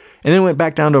 $5, and then it went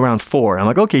back down to around $4. I'm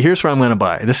like, okay, here's where I'm going to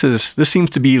buy. This seems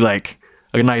to be like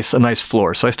a nice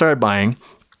floor. So I started buying.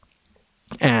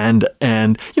 And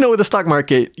with the stock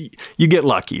market, you get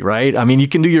lucky, right? I mean, you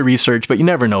can do your research, but you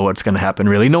never know what's going to happen,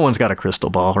 really. No one's got a crystal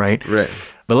ball, right? Right.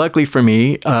 But luckily for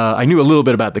me, I knew a little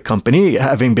bit about the company,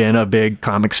 having been a big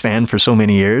comics fan for so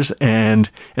many years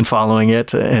and following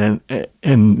it,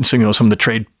 and so some of the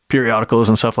trade periodicals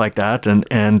and stuff like that,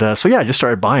 so yeah, I just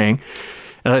started buying.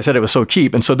 And I said it was so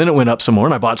cheap, and so then it went up some more,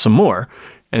 and I bought some more,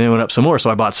 and then it went up some more, so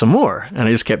I bought some more, and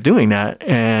I just kept doing that,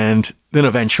 and then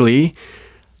eventually.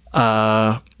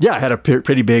 I had a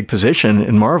pretty big position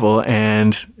in Marvel,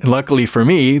 and luckily for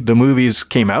me, the movies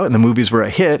came out and the movies were a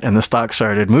hit and the stock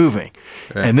started moving.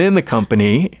 Right. And then the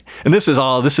company, and this is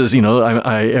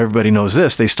everybody knows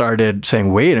this, they started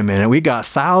saying, wait a minute, we got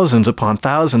thousands upon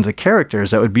thousands of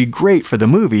characters that would be great for the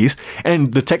movies.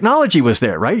 And the technology was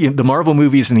there, right? The Marvel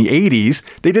movies in the 80s,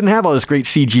 they didn't have all this great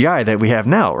CGI that we have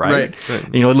now, right? Right.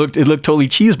 It looked totally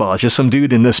cheeseball. It's just some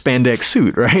dude in the spandex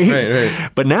suit, right? Right.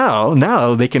 But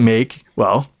now they can make,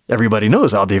 well, everybody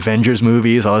knows all the Avengers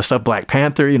movies, all this stuff, Black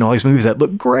Panther, all these movies that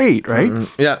look great, right?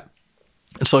 Yeah.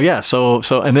 So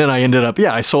and then I ended up,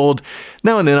 I sold,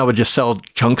 now and then I would just sell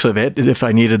chunks of it if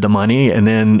I needed the money. And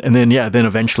then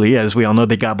eventually, as we all know,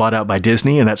 they got bought out by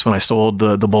Disney, and that's when I sold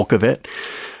the bulk of it.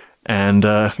 And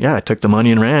I took the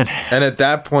money and ran. And at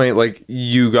that point, like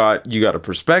you got a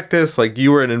prospectus, like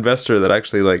you were an investor that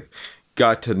actually like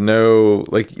got to know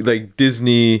like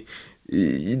Disney.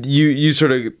 You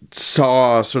sort of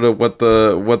saw sort of what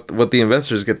the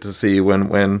investors get to see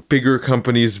when bigger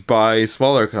companies buy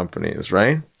smaller companies,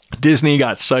 right? Disney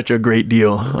got such a great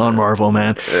deal on Marvel,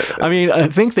 man. I mean, I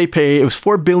think it was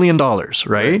 $4 billion,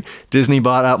 right? Disney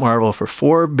bought out Marvel for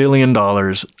 $4 billion.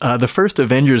 The first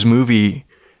Avengers movie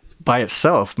by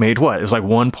itself made what? It was like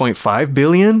 1.5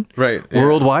 billion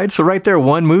worldwide. So right there,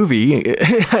 one movie,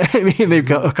 I mean, they've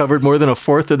covered more than a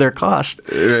fourth of their cost.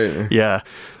 Right. Yeah.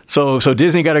 So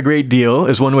Disney got a great deal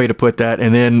is one way to put that,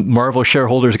 and then Marvel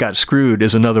shareholders got screwed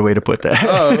is another way to put that.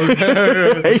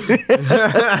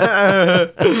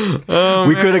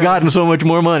 We could have gotten so much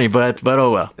more money, but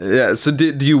oh well. Yeah. So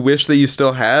do you wish that you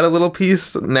still had a little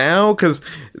piece now? Because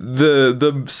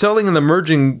the selling and the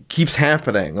merging keeps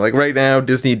happening. Like right now,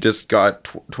 Disney just got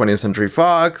 20th Century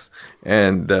Fox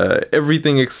and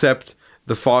everything except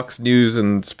the Fox News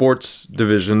and sports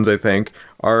divisions, I think,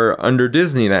 are under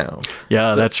Disney now.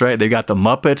 Yeah, that's right. They've got the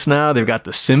Muppets now. They've got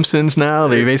the Simpsons now.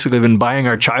 They've basically been buying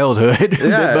our childhood bit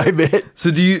by bit.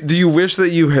 So do you wish that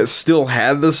you still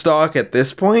had the stock at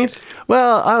this point?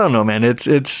 Well, I don't know, man. It's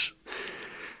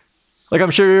like I'm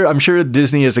sure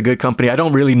Disney is a good company. I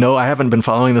don't really know. I haven't been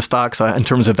following the stocks in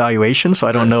terms of valuation, so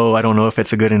I don't know. I don't know if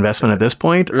it's a good investment at this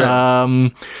point.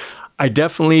 Right. I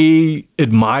definitely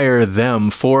admire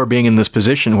them for being in this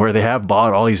position where they have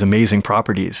bought all these amazing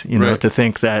properties, to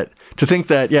think that to think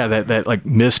that, that like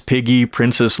Miss Piggy,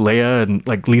 Princess Leia, and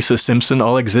like Lisa Simpson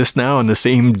all exist now in the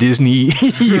same Disney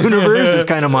universe is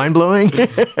kind of mind-blowing.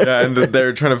 Yeah, and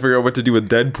they're trying to figure out what to do with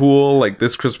Deadpool. Like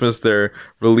this Christmas, they're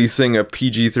releasing a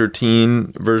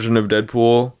PG-13 version of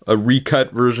Deadpool, a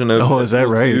recut version of Deadpool is that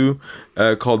right?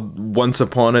 2, called Once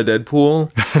Upon a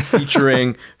Deadpool,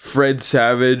 featuring Fred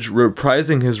Savage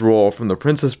reprising his role from The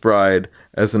Princess Bride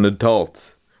as an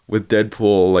adult, with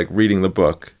Deadpool like reading the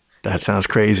book. That sounds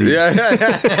crazy. Yeah.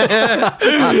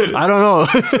 I don't know.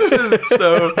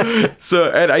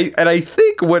 and I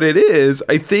think what it is,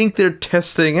 I think they're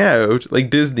testing out,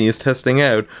 like Disney is testing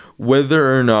out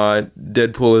whether or not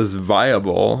Deadpool is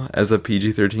viable as a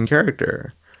PG-13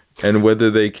 character and whether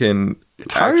they can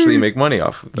actually make money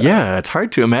off of that. Yeah, it's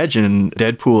hard to imagine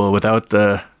Deadpool without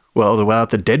the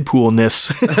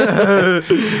Deadpoolness.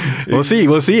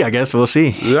 We'll see. I guess we'll see.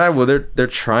 Yeah, well, they're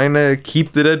trying to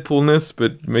keep the Deadpoolness,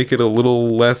 but make it a little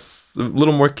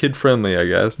more kid friendly, I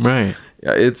guess. Right.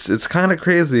 Yeah, it's kind of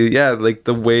crazy. Yeah, like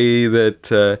the way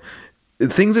that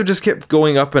things have just kept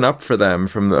going up and up for them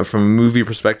from a movie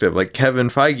perspective. Like Kevin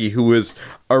Feige, who was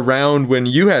around when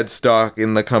you had stock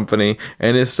in the company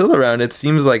and is still around, it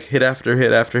seems like hit after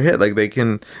hit after hit. Like they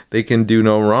can do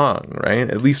no wrong, right?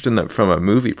 At least from a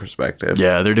movie perspective.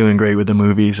 Yeah, they're doing great with the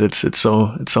movies. It's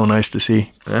so nice to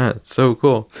see. Yeah, it's so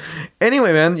cool.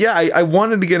 Anyway, man, yeah, I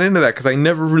wanted to get into that because I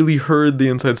never really heard the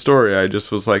inside story. I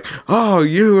just was like, oh,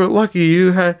 you were lucky.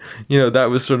 You had, that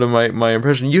was sort of my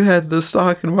impression. You had the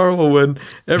stock in Marvel when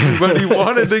everybody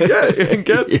wanted to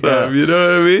get stuff. You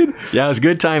know what I mean? Yeah, it was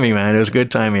good timing, man. It was good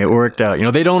timing. It worked out.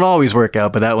 They don't always work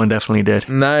out, but that one definitely did.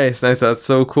 Nice. That's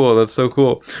so cool.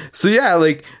 So yeah,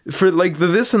 like for like the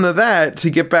this and the that,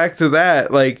 to get back to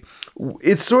that, like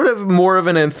it's sort of more of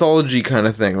an anthology kind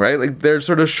of thing, right? Like they're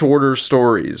sort of shorter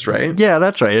stories, right? Yeah,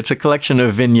 that's right. It's a collection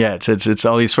of vignettes. It's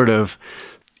all these sort of,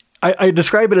 I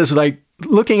describe it as like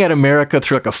looking at America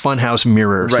through like a funhouse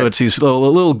mirror. Right. So it's these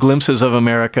little glimpses of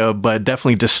America, but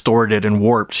definitely distorted and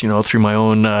warped, through my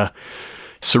own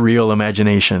surreal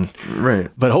imagination.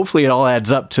 Right. But hopefully it all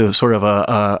adds up to sort of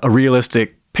a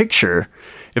realistic picture,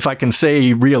 if I can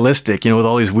say realistic, with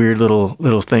all these weird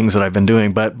little things that I've been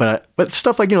doing. But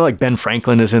stuff like, like Ben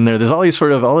Franklin is in there. There's all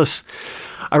this.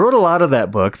 I wrote a lot of that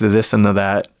book, the this and the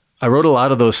that. I wrote a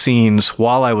lot of those scenes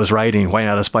while I was writing White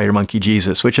Out of Spider Monkey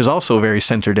Jesus, which is also very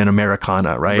centered in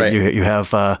Americana, right? You have,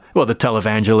 the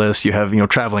televangelists, you have,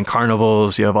 traveling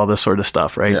carnivals, you have all this sort of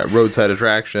stuff, right? Yeah, roadside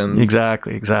attractions.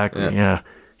 Exactly. Yeah,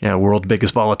 world's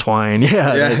biggest ball of twine.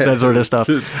 Yeah. That sort of stuff.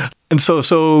 And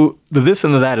so the this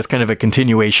and the that is kind of a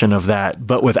continuation of that,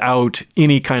 but without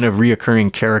any kind of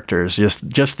reoccurring characters,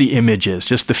 just the images,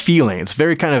 just the feeling. It's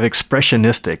very kind of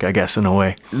expressionistic, I guess, in a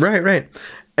way. Right.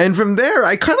 And from there,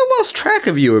 I kind of lost track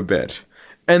of you a bit.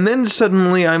 And then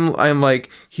suddenly I'm like,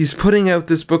 he's putting out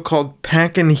this book called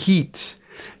Packin' Heat.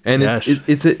 And yes.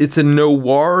 it's a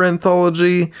noir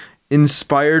anthology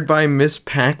inspired by Miss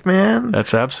Pac-Man?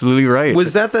 That's absolutely right.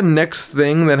 Was that the next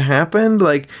thing that happened?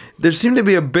 Like, there seemed to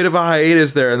be a bit of a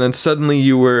hiatus there, and then suddenly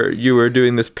you were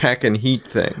doing this Packin' Heat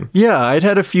thing. Yeah, I'd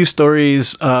had a few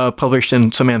stories published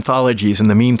in some anthologies in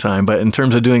the meantime, but in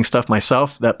terms of doing stuff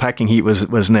myself, that Packin' Heat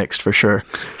was next for sure.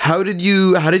 How did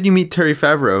you meet Terry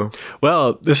Favreau?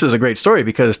 Well, this is a great story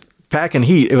because Packin'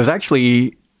 Heat, it was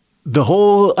actually the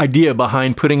whole idea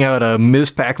behind putting out a Ms.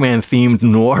 Pac-Man themed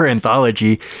noir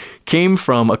anthology came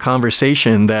from a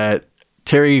conversation that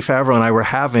Terry Favreau and I were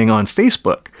having on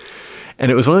Facebook.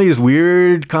 And it was one of these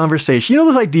weird conversations.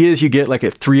 Those ideas you get like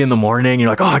at 3 a.m. You're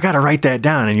like, oh, I got to write that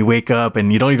down. And you wake up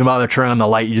and you don't even bother to turn on the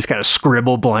light. You just kind of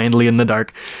scribble blindly in the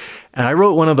dark. And I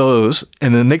wrote one of those.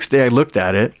 And the next day I looked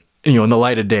at it, in the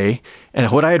light of day.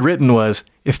 And what I had written was,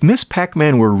 if Miss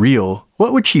Pac-Man were real,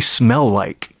 what would she smell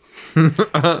like?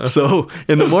 So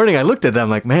in the morning I looked at that, I'm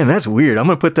like, man, that's weird. I'm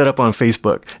going to put that up on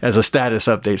Facebook as a status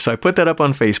update. So I put that up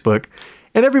on Facebook,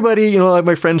 and everybody, like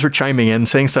my friends were chiming in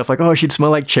saying stuff like, oh, she'd smell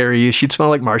like cherries, she'd smell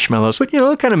like marshmallows, but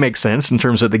it kind of makes sense in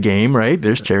terms of the game, right?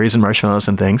 There's cherries and marshmallows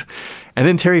and things. And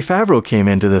then Terry Favreau came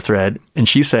into the thread and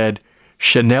she said,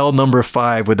 Chanel No.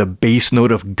 5 with a base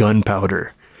note of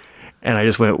gunpowder. And I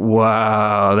just went,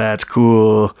 wow, that's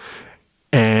cool.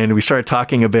 And we started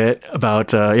talking a bit about,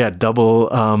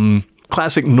 double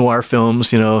classic noir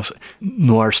films,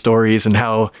 noir stories, and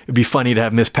how it'd be funny to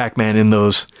have Miss Pac-Man in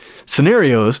those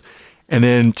scenarios. And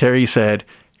then Terry said,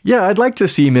 yeah, I'd like to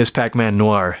see Miss Pac-Man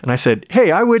noir. And I said,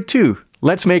 hey, I would too.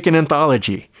 Let's make an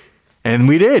anthology. And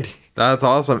we did. That's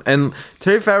awesome. And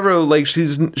Terry Favreau, like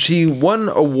she won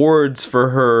awards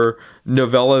for her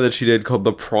novella that she did called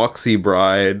The Proxy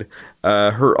Bride.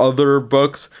 Her other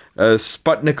books,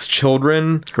 Sputnik's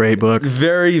Children. Great book.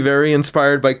 Very, very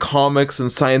inspired by comics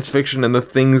and science fiction and the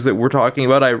things that we're talking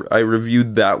about. I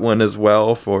reviewed that one as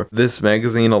well for this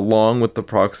magazine along with The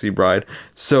Proxy Bride.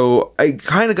 So I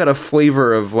kind of got a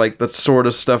flavor of like the sort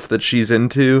of stuff that she's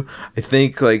into. I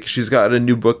think like she's got a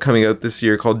new book coming out this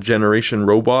year called Generation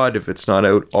Robot, if it's not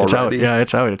out already. It's out. Yeah,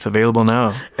 it's out. It's available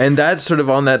now. And that's sort of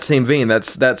on that same vein.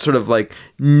 That's sort of like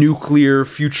nuclear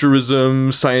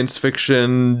futurism, science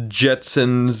fiction,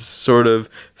 Jetsons, sort of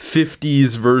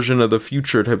 50s version of the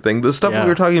future type thing. The stuff we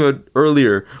were talking about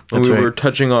earlier when we were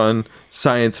touching on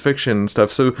science fiction and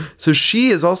stuff. So she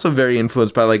is also very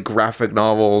influenced by like graphic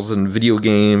novels and video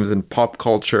games and pop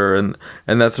culture and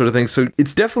that sort of thing. So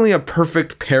it's definitely a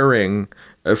perfect pairing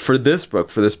for this book,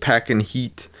 for this Pack and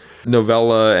Heat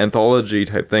novella anthology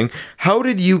type thing. How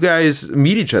did you guys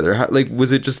meet each other?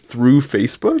 Was it just through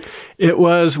Facebook? It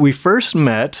was. We first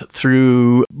met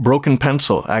through Broken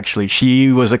Pencil, actually.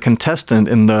 She was a contestant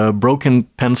in the Broken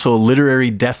Pencil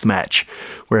Literary Deathmatch,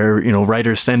 where,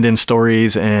 writers send in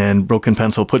stories and Broken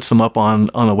Pencil puts them up on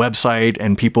a website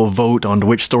and people vote on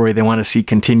which story they want to see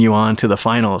continue on to the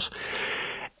finals.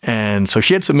 And so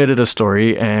she had submitted a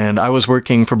story, and I was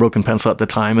working for Broken Pencil at the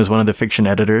time as one of the fiction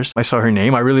editors. I saw her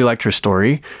name. I really liked her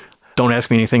story. Don't ask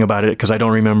me anything about it because I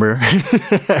don't remember.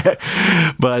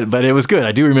 but it was good.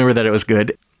 I do remember that it was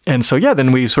good. And so,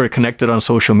 then we sort of connected on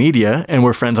social media and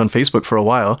we're friends on Facebook for a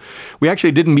while. We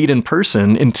actually didn't meet in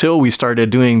person until we started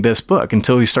doing this book,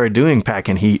 until we started doing Pack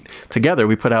and Heat together.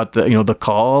 We put out the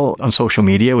call on social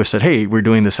media. We said, hey, we're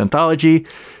doing this anthology.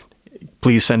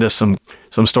 Please send us some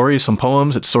stories, some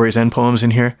poems. It's stories and poems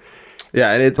in here.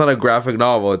 Yeah, and it's not a graphic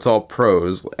novel. It's all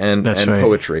prose and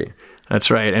poetry. That's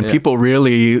right. And people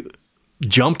really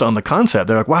jumped on the concept.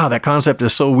 They're like, wow, that concept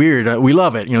is so weird. We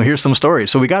love it. Here's some stories.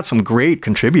 So we got some great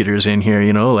contributors in here,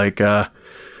 like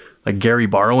Gary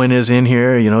Barwin is in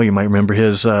here. You might remember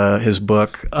his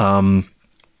book.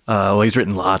 Well, he's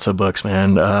written lots of books,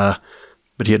 man.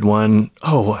 But he had one,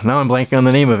 now I'm blanking on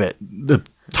the name of it. The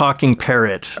Talking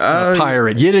Parrot,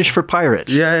 Pirate, Yiddish for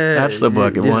Pirates. Yeah. That's the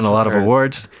book. It won a lot of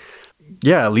awards.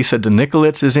 Yeah, Lisa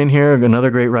DeNicolitz is in here, another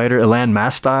great writer. Ilan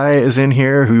Mastai is in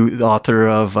here, the author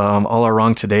of All Our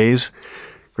Wrong Todays.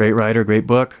 Great writer, great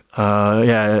book.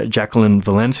 Jacqueline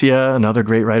Valencia, another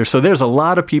great writer. So there's a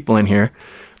lot of people in here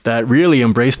that really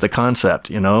embraced the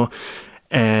concept,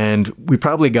 and we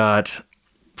probably got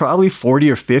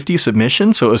 40 or 50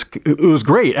 submissions. So it was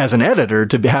great as an editor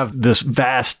to have this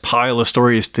vast pile of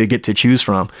stories to get to choose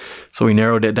from. So we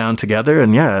narrowed it down together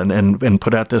and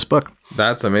put out this book.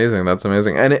 That's amazing.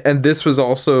 And this was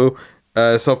also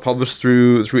self-published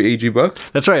through AG Books?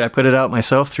 That's right. I put it out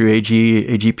myself through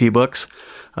AGP Books.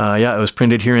 It was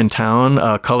printed here in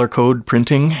town. Color Code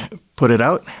Printing put it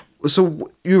out. So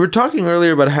you were talking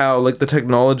earlier about how the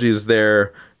technology is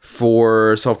there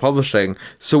for self-publishing.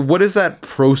 So what is that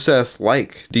process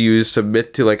like? Do you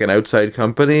submit to an outside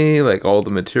company, all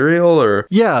the material, or?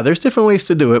 Yeah, there's different ways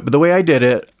to do it, but the way I did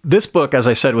it, this book, as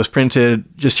I said, was printed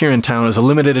just here in town as a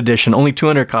limited edition, only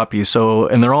 200 copies.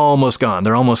 And they're almost gone.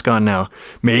 They're almost gone now.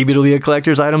 Maybe it'll be a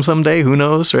collector's item someday. Who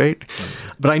knows, right?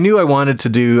 But I knew I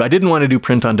didn't want to do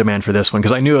print on demand for this one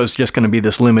because I knew it was just going to be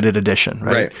this limited edition,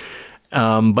 right?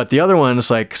 But the other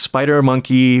ones like Spider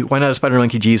Monkey, Why Not a Spider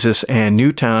Monkey Jesus, and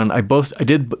Newtown, I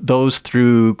did those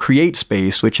through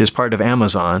CreateSpace, which is part of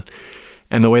Amazon.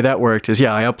 And the way that worked is,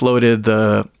 I uploaded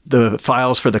the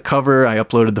files for the cover, I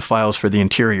uploaded the files for the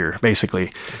interior,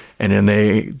 basically, and then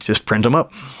they just print them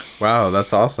up. Wow,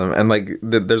 that's awesome. And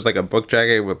there's a book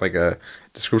jacket with a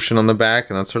description on the back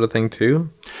and that sort of thing too?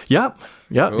 Yep.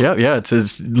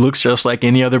 It looks just like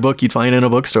any other book you'd find in a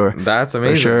bookstore. That's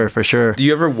amazing. For sure. Do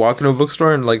you ever walk into a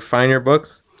bookstore and find your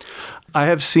books? I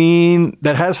have seen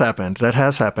that has happened,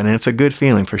 and it's a good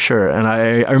feeling for sure. And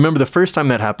I remember the first time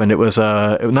that happened, it was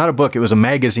not a book, it was a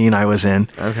magazine I was in.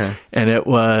 Okay. And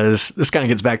this kind of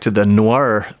gets back to the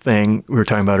noir thing we were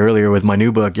talking about earlier with my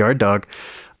new book, Yard Dog.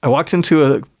 I walked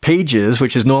into Pages,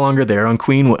 which is no longer there, on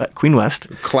Queen West.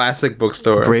 Classic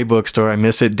bookstore. Great bookstore. I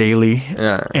miss it daily.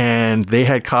 Yeah. And they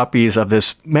had copies of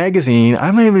this magazine.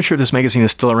 I'm not even sure this magazine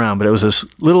is still around, but it was this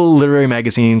little literary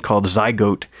magazine called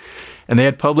Zygote. And they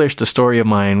had published a story of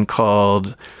mine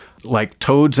called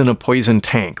Toads in a Poison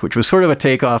Tank, which was sort of a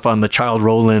takeoff on the Child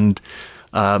Rowland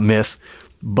myth,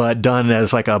 but done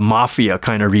as a mafia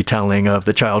kind of retelling of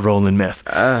the Child Rowland myth.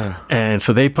 And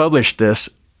so they published this.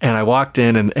 And I walked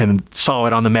in and saw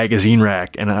it on the magazine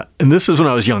rack. And this was when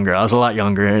I was younger. I was a lot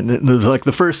younger. And it was like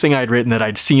the first thing I'd written that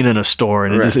I'd seen in a store.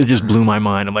 And it just blew my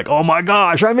mind. I'm like, oh my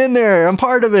gosh, I'm in there. I'm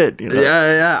part of it. You know?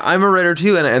 Yeah. I'm a writer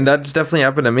too. And that's definitely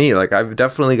happened to me. Like I've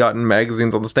definitely gotten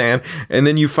magazines on the stand. And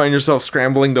then you find yourself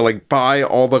scrambling to like buy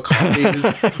all the copies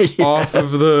off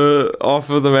of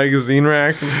the magazine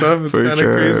rack and stuff. It's kind of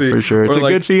crazy. For sure. It's a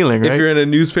good feeling, right? If you're in a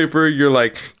newspaper, you're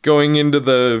like going into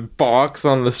the box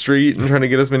on the street and trying to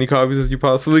get as many copies as you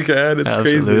possibly can. It's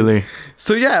Absolutely. crazy.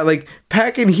 So yeah, like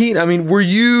Pack and Heat. I mean, were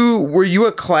you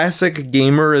a classic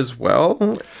gamer as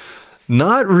well?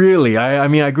 Not really. I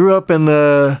mean, I grew up in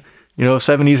the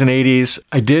 70s and 80s.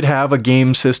 I did have a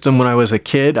game system when I was a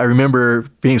kid. I remember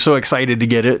being so excited to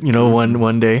get it,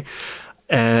 one day.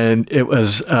 And it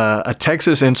was a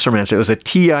Texas Instruments. It was a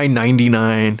TI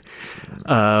 99.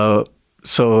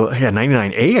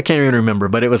 99A, I can't even remember,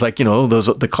 but it was like,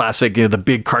 the classic, the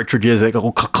big cartridges that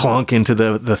go clunk into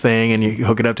the thing and you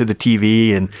hook it up to the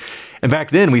TV. And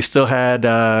back then we still had,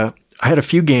 I had a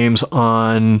few games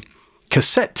on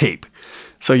cassette tape.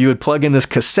 So you would plug in this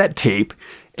cassette tape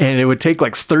and it would take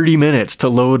like 30 minutes to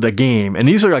load a game. And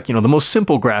these are like, the most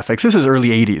simple graphics. This is early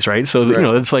 80s, right? So,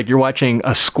 it's like you're watching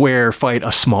a square fight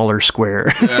a smaller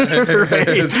square. Right?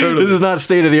 Totally. This is not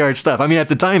state-of-the-art stuff. I mean, at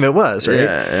the time it was, right?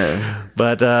 Yeah.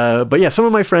 But yeah, some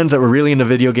of my friends that were really into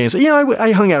video games,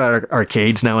 I hung out at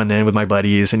arcades now and then with my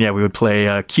buddies. And yeah, we would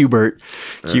play Q*bert,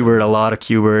 a lot of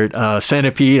Q*bert.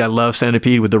 Centipede, I love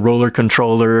Centipede with the roller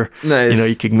controller. Nice.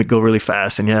 You can go really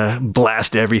fast and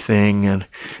blast everything. And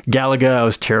Galaga, I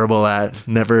was terrible at.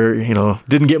 Never,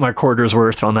 didn't get my quarter's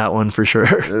worth on that one for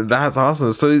sure. That's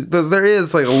awesome. So there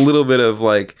is like a little bit of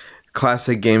like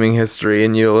classic gaming history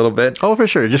in you a little bit. Oh, for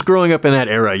sure. Just growing up in that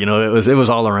era, it was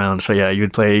all around. So yeah, you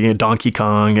would play Donkey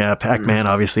Kong, Pac-Man,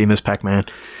 obviously, Miss Pac-Man.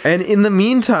 And in the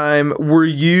meantime, were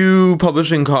you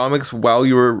publishing comics while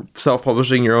you were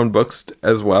self-publishing your own books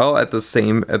as well at the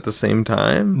same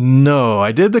time? No,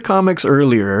 I did the comics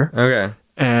earlier. Okay.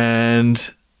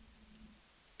 And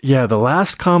yeah, the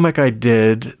last comic I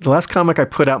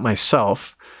put out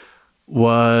myself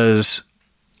was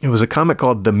a comic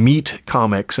called The Meat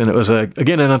Comics, and it was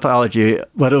again an anthology,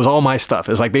 but it was all my stuff.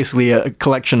 It was like basically a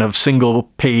collection of single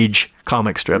page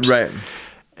comic strips. Right.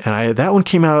 And that one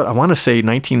came out, I want to say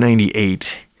 1998. It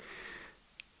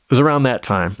was around that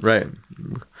time. Right.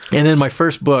 And then my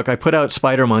first book, I put out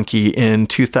Spider Monkey in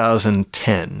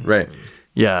 2010. Right.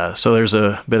 Yeah, so there's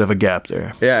a bit of a gap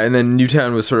there. Yeah, and then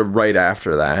Newtown was sort of right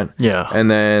after that. Yeah. And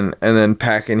then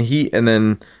Pack and Heat, and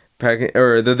then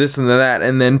this and that,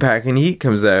 and then Pack and Heat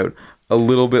comes out a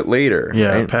little bit later.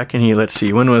 Yeah, right? Pack and Heat, let's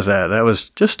see, when was that? That was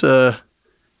just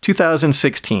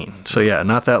 2016. So yeah,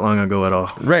 not that long ago at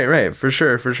all. Right, for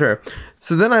sure.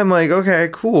 So then I'm like, okay,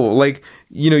 cool. Like,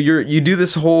 you do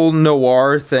this whole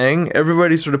noir thing.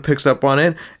 Everybody sort of picks up on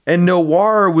it. And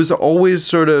noir was always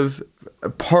sort of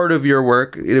part of your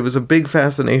work. It was a big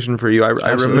fascination for you.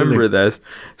 I remember this.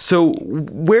 So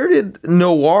where did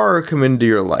noir come into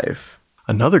your life?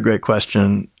 Another great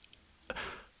question.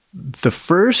 The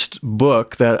first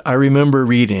book that I remember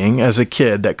reading as a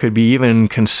kid that could be even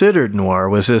considered noir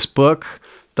was this book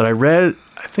that I read,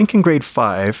 I think in grade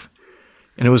 5,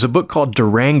 and it was a book called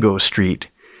Durango Street.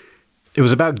 It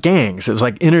was about gangs. It was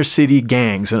like inner city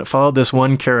gangs, and it followed this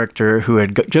one character who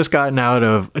had just gotten out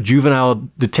of a juvenile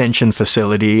detention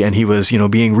facility, and he was,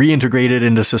 being reintegrated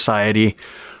into society,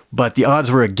 but the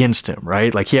odds were against him,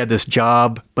 right? Like he had this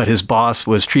job, but his boss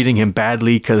was treating him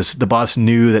badly because the boss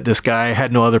knew that this guy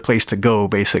had no other place to go,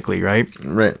 basically, right?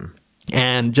 Right.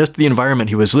 And just the environment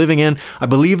he was living in. I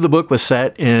believe the book was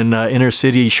set in inner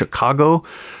city Chicago.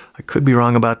 I could be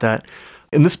wrong about that.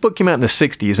 And this book came out in the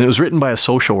 60s, and it was written by a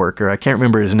social worker. I can't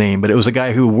remember his name, but it was a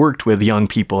guy who worked with young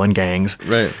people in gangs.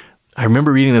 Right. I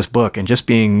remember reading this book and just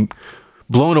being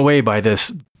blown away by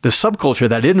this subculture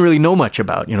that I didn't really know much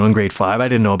about. In grade 5, I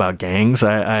didn't know about gangs.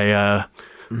 I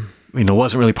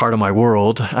wasn't really part of my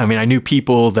world. I mean, I knew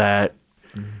people that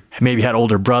maybe had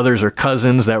older brothers or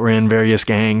cousins that were in various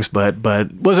gangs, but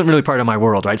wasn't really part of my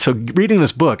world, right? So reading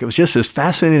this book, it was just this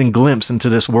fascinating glimpse into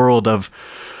this world of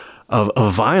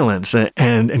violence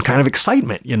and kind of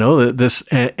excitement, this,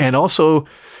 and also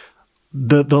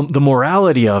the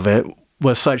morality of it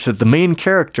was such that the main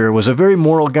character was a very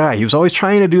moral guy. He was always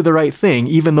trying to do the right thing,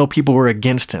 even though people were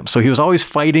against him. So he was always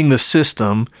fighting the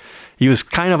system. He was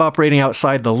kind of operating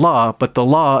outside the law, but the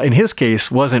law, in his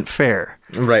case, wasn't fair.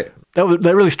 Right. That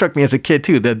really struck me as a kid,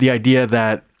 too, that the idea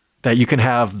that you can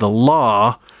have the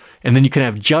law and then you can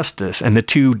have justice, and the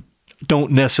two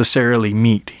don't necessarily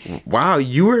meet. Wow,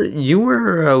 you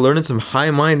were learning some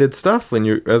high-minded stuff when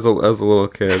you as a little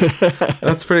kid.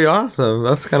 That's pretty awesome.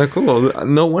 That's kind of cool.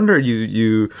 No wonder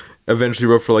you eventually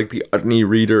wrote for like the Utne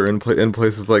Reader and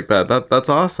places like that. That's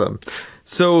awesome.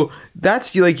 So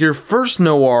that's like your first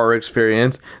noir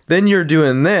experience. Then you're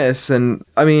doing this, and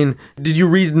I mean, did you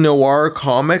read noir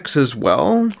comics as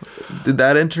well? Did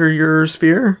that enter your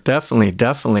sphere?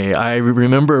 Definitely. I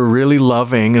remember really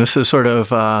loving, and this is sort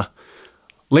of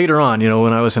later on,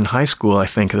 when I was in high school, I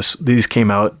think these came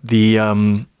out,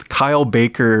 the Kyle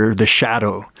Baker, The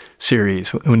Shadow series,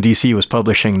 when DC was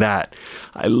publishing that.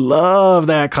 I love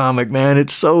that comic, man.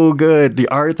 It's so good. The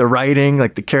art, the writing,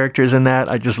 like the characters in that,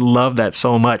 I just love that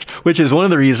so much, which is one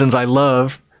of the reasons I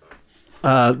love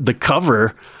the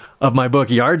cover of my book,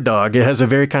 Yard Dog. It has a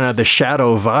very kind of The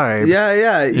Shadow vibe.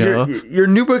 Yeah. Your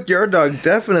new book, Yard Dog,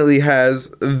 definitely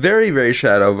has a very, very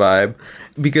Shadow vibe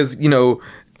because,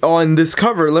 on this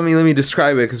cover, let me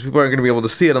describe it because people aren't going to be able to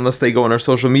see it unless they go on our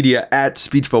social media at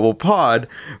Speech Bubble Pod.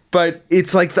 But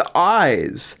it's like the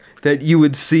eyes that you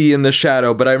would see in The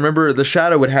Shadow. But I remember The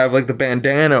Shadow would have like the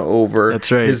bandana over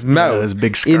his mouth. Yeah, his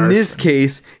big scarf. In this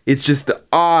case, it's just the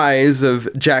eyes of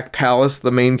Jack Palance,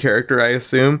 the main character, I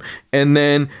assume, and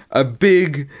then a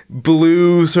big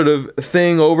blue sort of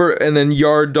thing over, and then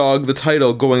Yard Dog, the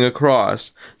title, going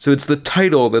across. So it's the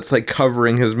title that's like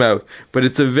covering his mouth. But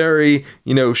it's a very,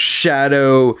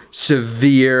 shadow,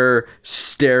 severe,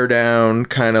 stare down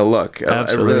kind of look.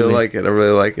 Absolutely. I really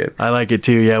like it. I like it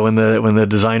too. Yeah, when the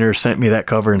designer sent me that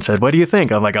cover and said, "What do you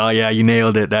think?" I'm like, "Oh yeah, you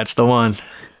nailed it. That's the one."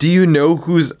 Do you know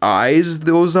whose eyes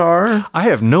those are? I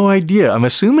have no idea. I'm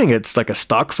assuming it's like a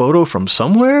stock photo from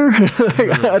somewhere.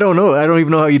 I don't know. I don't even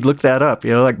know how you'd look that up.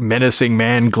 Like menacing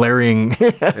man glaring.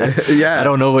 Yeah. I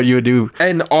don't know what you would do.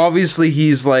 And obviously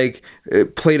he's like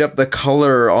played up the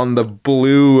color on the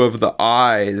blue of the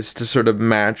eyes to sort of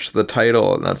match the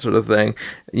title and that sort of thing.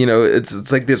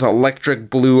 It's like these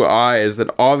electric blue eyes that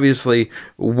obviously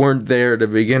weren't there to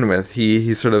begin with.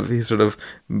 He sort of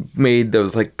made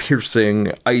those like piercing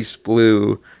ice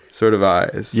blue sort of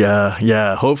eyes.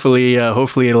 Yeah. Hopefully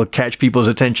it'll catch people's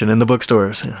attention in the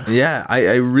bookstores. Yeah,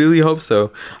 I really hope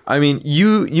so. I mean,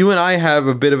 you and I have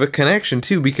a bit of a connection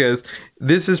too because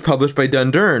this is published by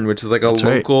Dundurn, which is like a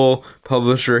local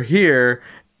publisher here.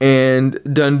 And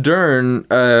Dundurn,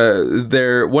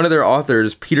 one of their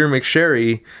authors, Peter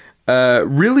McSherry,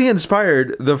 really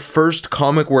inspired the first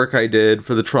comic work I did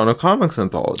for the Toronto Comics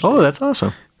Anthology. Oh, that's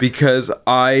awesome. Because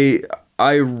I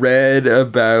read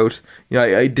about,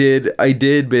 I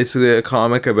did basically a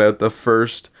comic about the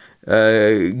first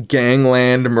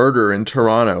gangland murder in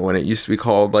Toronto when it used to be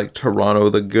called like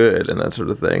Toronto the Good and that sort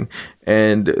of thing.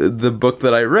 And the book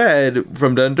that I read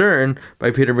from Dundurn by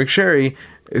Peter McSherry,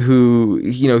 who,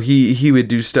 he would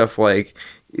do stuff like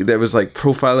that was like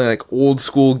profiling like old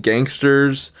school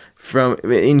gangsters from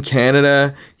in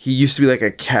Canada. He used to be like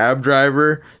a cab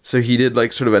driver, so he did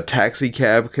like sort of a taxi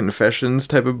cab confessions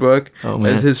type of book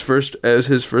as his first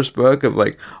book of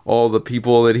like all the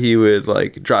people that he would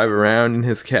like drive around in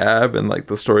his cab and like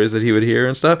the stories that he would hear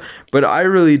and stuff. But I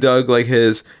really dug like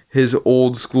his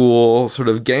old school sort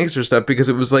of gangster stuff because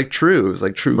it was like true. It was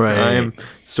like true crime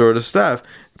sort of stuff.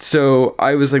 So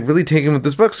I was like really taken with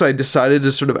this book, so I decided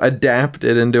to sort of adapt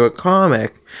it into a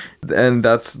comic, and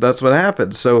that's what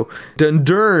happened. So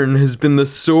Dundurn has been the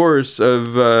source of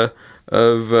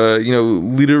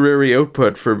literary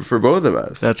output for both of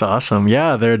us. That's awesome.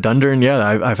 Yeah, they're Dundurn. Yeah,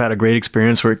 I've had a great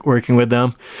experience working with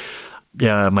them.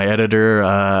 Yeah, my editor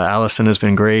Allison has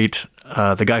been great.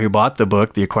 The guy who bought the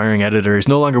book, the acquiring editor, is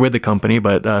no longer with the company,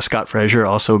 but Scott Fraser,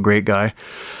 also a great guy.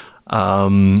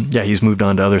 He's moved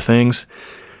on to other things.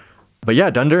 But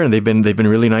yeah, Dundurn, they've been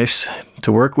really nice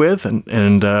to work with,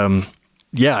 and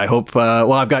I hope.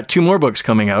 I've got 2 more books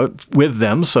coming out with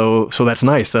them, so that's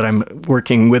nice that I'm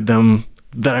working with them,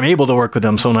 that I'm able to work with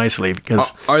them so nicely.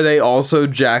 Because are they also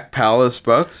Jack Palance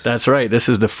books? That's right. This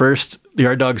is the first.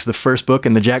 Yard Dog's the first book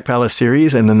in the Jack Palance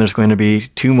series, and then there's going to be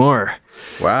 2 more.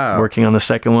 Wow. Working on the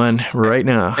second one right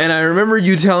now. And I remember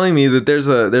you telling me that there's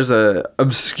a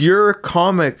obscure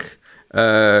comic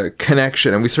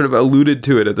connection, and we sort of alluded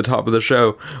to it at the top of the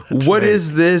show. What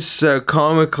is this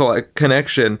comic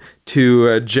connection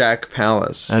to Jack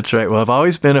Palance? That's right. Well, I've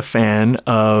always been a fan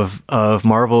of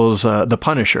Marvel's The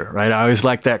Punisher, right? I always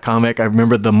liked that comic. I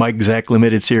remember the Mike Zeck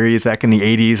limited series back in the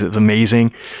 80s. It was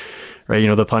amazing.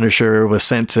 Right, the Punisher was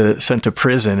sent to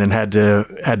prison and had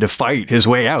to fight his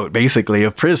way out, basically,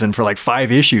 of prison for like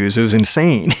 5 issues. It was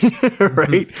insane,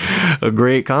 right? A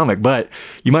great comic. But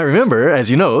you might remember,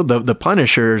 as you know, the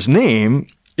Punisher's name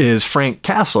is Frank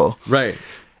Castle. Right.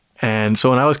 And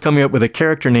so when I was coming up with a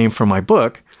character name for my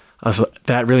book,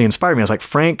 that really inspired me. I was like,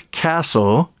 Frank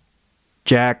Castle,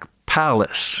 Jack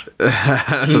Palance.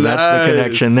 So that's the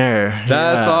connection there.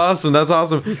 That's awesome. That's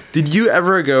awesome. Did you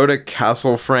ever go to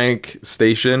Castle Frank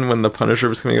Station when The Punisher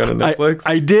was coming out on Netflix?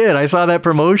 I did. I saw that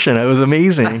promotion. It was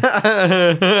amazing.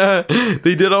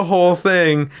 They did a whole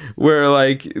thing where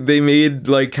like they made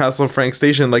like Castle Frank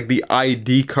Station like the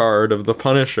ID card of the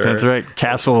Punisher. That's right.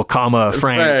 Castle,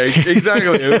 Frank.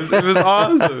 Exactly. It was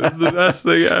awesome. It was the best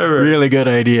thing ever. Really good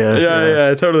idea.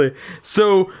 Yeah, totally.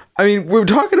 So I mean, we're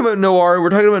talking about noir. We're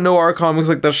talking about noir comics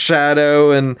like The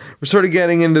Shadow, and we're sort of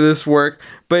getting into this work.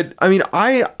 But I mean,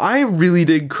 I really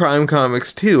dig crime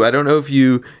comics too. I don't know if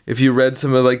you read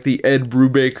some of like the Ed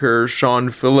Brubaker, Sean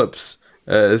Phillips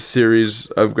series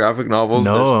of graphic novels.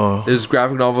 No. There's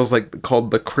graphic novels like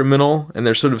called The Criminal, and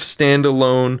they're sort of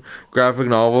standalone graphic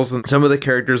novels, and some of the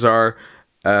characters are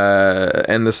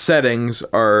and the settings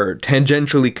are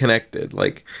tangentially connected.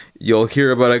 Like you'll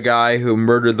hear about a guy who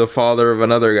murdered the father of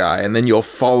another guy, and then you'll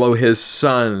follow his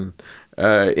son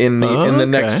in the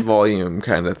next volume,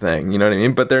 kind of thing. You know what I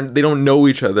mean? But they don't know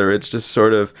each other. It's just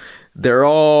sort of they're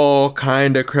all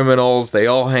kind of criminals. They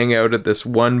all hang out at this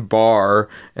one bar,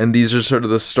 and these are sort of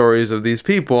the stories of these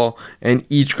people. And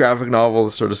each graphic novel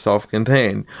is sort of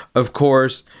self-contained. Of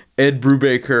course, Ed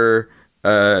Brubaker,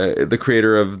 the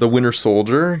creator of The Winter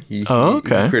Soldier. He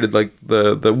created like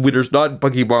the Winter, not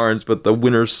Bucky Barnes, but the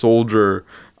Winter Soldier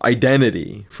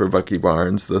identity for Bucky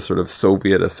Barnes, the sort of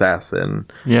Soviet assassin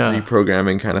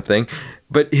reprogramming kind of thing.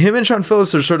 But him and Sean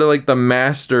Phillips are sort of like the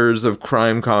masters of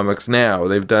crime comics now.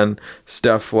 They've done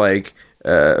stuff like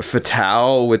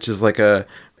Fatale, which is like a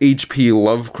H.P.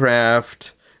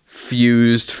 Lovecraft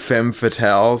fused femme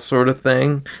fatale sort of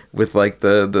thing with like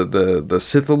the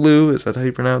Cthulhu, is that how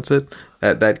you pronounce it?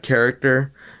 That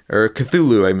character, or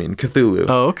Cthulhu, I mean Cthulhu.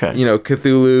 Oh, okay. You know,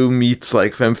 Cthulhu meets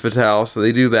like femme fatale, so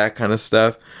they do that kind of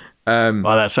stuff.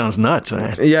 Wow, that sounds nuts,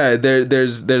 man. Yeah,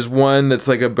 there's one that's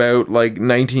like about like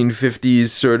 1950s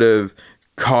sort of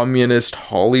communist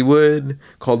Hollywood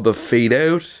called The Fade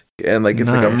Out. And like it's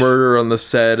like a murder on the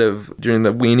set of during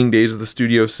the waning days of the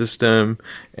studio system,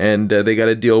 and they got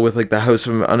to deal with like the House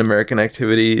of Un-American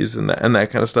Activities and that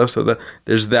kind of stuff. So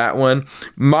there's that one.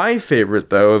 My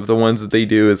favorite though of the ones that they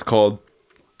do is called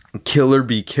Kill or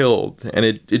Be Killed, and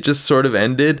it just sort of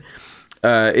ended.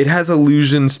 It has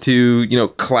allusions to, you know,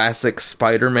 classic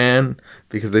Spider-Man,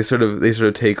 because they sort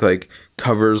of take like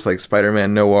covers like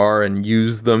Spider-Man Noir and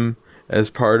use them as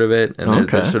part of it, and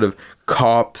they're sort of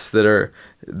cops that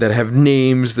have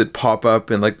names that pop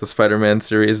up in like the Spider-Man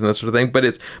series and that sort of thing.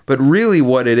 But really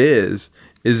what it is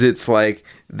it's like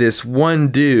this one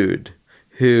dude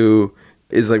who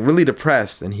is like really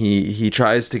depressed, and he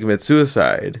tries to commit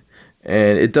suicide,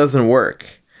 and it doesn't work,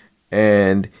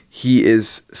 and he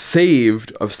is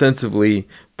saved ostensibly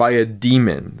by a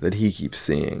demon that he keeps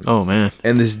seeing. Oh man.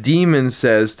 And this demon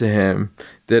says to him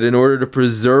that in order to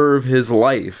preserve his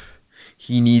life,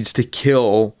 he needs to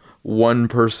kill one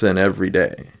person every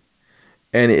day.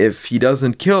 And if he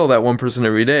doesn't kill that one person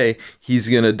every day, he's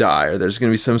going to die, or there's going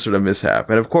to be some sort of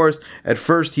mishap. And of course, at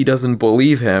first he doesn't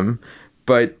believe him,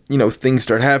 but, you know, things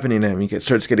start happening to him. He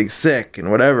starts getting sick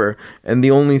and whatever. And the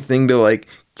only thing to like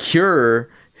cure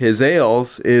his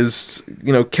ails is,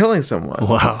 you know, killing someone.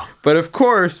 Wow. But of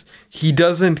course, he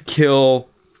doesn't kill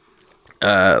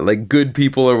like good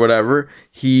people or whatever.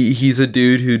 He's a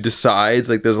dude who decides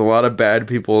like there's a lot of bad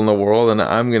people in the world, and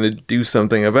I'm gonna do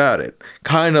something about it.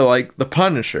 Kind of like the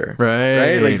Punisher,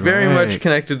 right? Like very much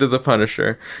connected to the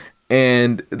Punisher,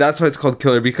 and that's why it's called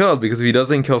Kill or Be Killed, because if he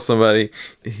doesn't kill somebody,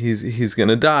 he's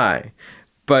gonna die.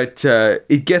 But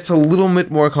it gets a little bit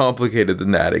more complicated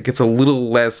than that. It gets a little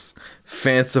less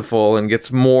fanciful and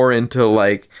gets more into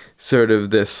like sort of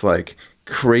this like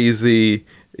crazy,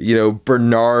 you know,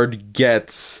 Bernard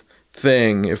Getz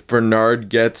thing. If Bernard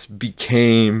Getz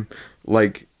became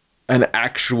like an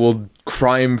actual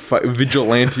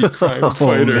vigilante crime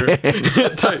fighter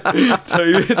type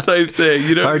thing,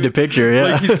 you know, hard to picture. Yeah,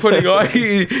 like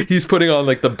he's putting on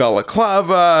like the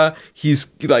balaclava.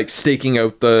 He's like staking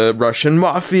out the Russian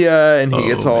mafia, and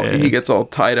he gets all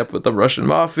tied up with the Russian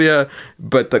mafia.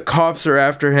 But the cops are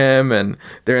after him, and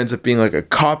there ends up being like a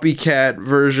copycat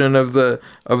version of the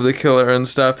killer and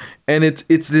stuff. And it's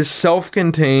this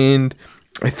self-contained.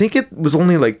 I think it was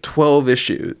only like 12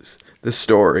 issues. The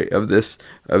story of this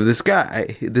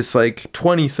guy, this like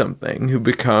 20-something who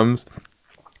becomes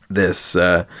this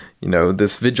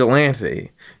this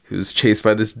vigilante who's chased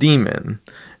by this demon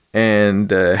and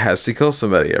has to kill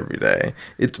somebody every day.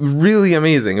 It's really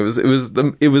amazing. It was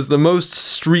the most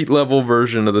street level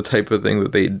version of the type of thing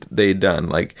that they'd done.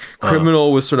 Like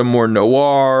Criminal was sort of more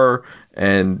noir,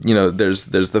 and there's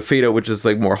the Fade Out, which is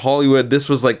like more Hollywood. This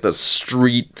was like the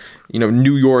street,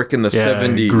 New York in the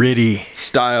 70s, gritty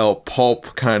style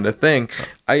pulp kind of thing.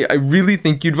 I really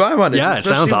think you'd vibe on it. Yeah, it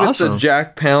sounds awesome. Especially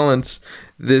with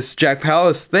this Jack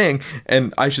Palance thing.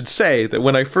 And I should say that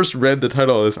when I first read the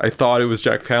title of this, I thought it was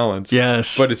Jack Palance.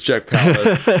 Yes. But it's Jack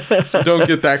Palance. So don't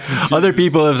get that confused. Other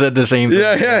people have said the same thing.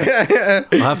 Yeah.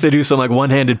 I'll have to do some like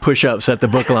one-handed push-ups at the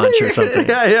book launch or something.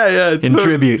 Yeah. In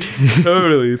tribute.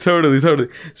 Totally.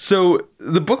 So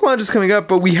the book launch is coming up,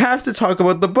 but we have to talk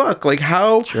about the book. Like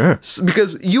how... Sure.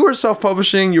 Because you were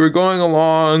self-publishing, you were going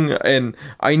along, and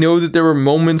I know that there were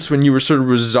moments when you were sort of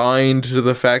resigned to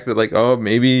the fact that like, oh,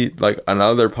 maybe like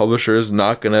another publisher is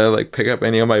not gonna like pick up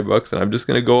any of my books, and I'm just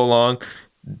gonna go along,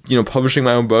 publishing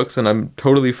my own books, and I'm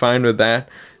totally fine with that.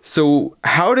 So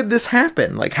how did this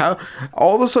happen? Like how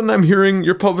all of a sudden I'm hearing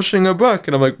you're publishing a book,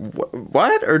 and I'm like,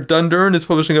 what? Or Dundurn is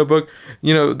publishing a book,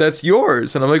 that's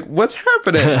yours. And I'm like, what's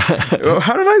happening?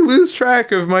 How did I lose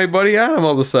track of my buddy Adam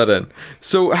all of a sudden?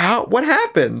 So what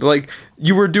happened? Like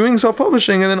you were doing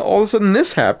self-publishing and then all of a sudden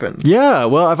this happened. Yeah.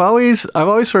 Well, I've always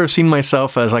sort of seen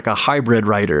myself as like a hybrid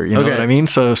writer. You know what I mean?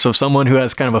 So someone who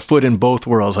has kind of a foot in both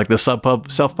worlds, like the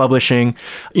self-publishing,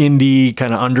 indie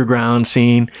kind of underground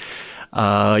scene, the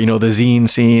zine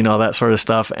scene, all that sort of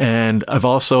stuff. And I've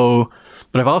also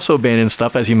been in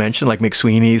stuff, as you mentioned, like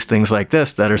McSweeney's, things like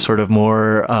this that are sort of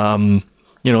more,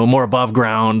 more above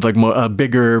ground, like more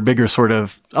bigger sort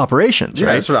of operations,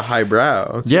 right? Sort of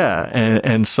highbrow. Yeah.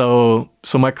 And so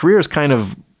my career is kind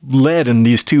of led in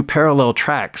these two parallel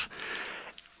tracks.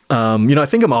 I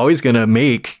think I'm always going to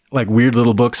make like weird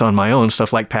little books on my own,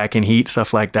 stuff like Packing Heat,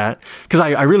 stuff like that. Because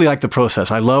I really like the process.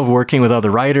 I love working with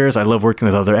other writers. I love working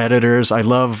with other editors. I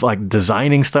love like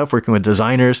designing stuff, working with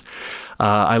designers.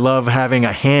 I love having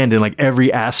a hand in like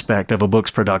every aspect of a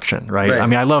book's production, right? I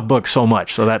mean, I love books so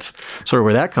much. So that's sort of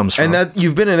where that comes from. And that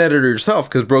you've been an editor yourself,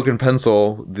 because Broken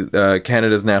Pencil,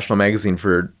 Canada's national magazine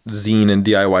for zine and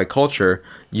DIY culture,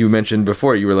 you mentioned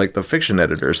before you were like the fiction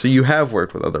editor. So you have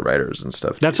worked with other writers and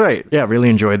stuff. That's right. Yeah, really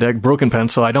enjoyed that. Broken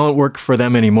Pencil, I don't work for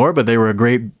them anymore, but they were a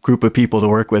great group of people to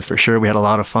work with for sure. We had a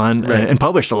lot of fun and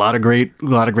published a lot of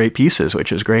great pieces,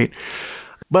 which is great.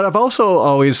 But I've also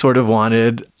always sort of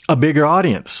wanted a bigger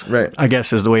audience, right? I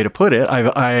guess is the way to put it.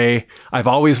 I've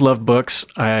always loved books.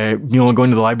 Going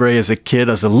to the library as a kid,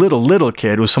 as a little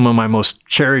kid, was some of my most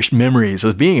cherished memories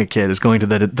of being a kid. Is going to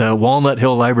the Walnut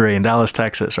Hill Library in Dallas,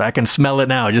 Texas. Right? I can smell it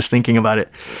now just thinking about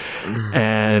it.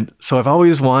 And so I've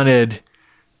always wanted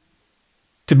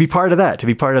to be part of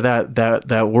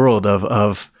that world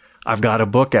of I've got a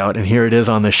book out and here it is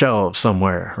on the shelf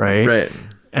somewhere, right? Right.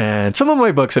 And some of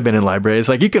my books have been in libraries.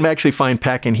 Like you can actually find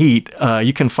Packing Heat.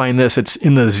 You can find this. It's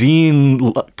in the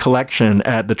zine collection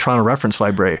at the Toronto Reference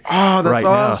Library. Oh, that's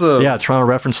awesome. Yeah, Toronto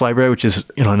Reference Library, which is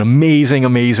an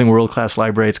amazing world-class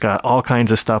library. It's got all kinds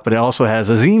of stuff, but it also has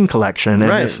a zine collection, and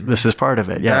this is part of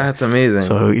it. Yeah, that's amazing.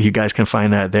 So you guys can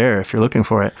find that there if you're looking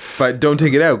for it. But don't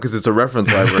take it out because it's a reference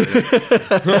library.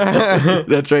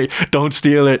 That's right. Don't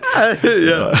steal it.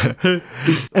 Yeah.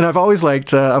 And I've always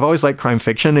liked crime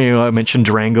fiction. I mentioned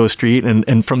Durango Street,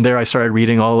 and from there I started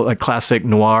reading all like classic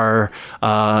noir,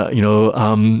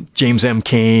 James M.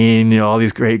 Cain, all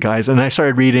these great guys, and I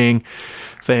started reading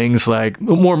things like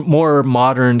more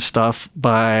modern stuff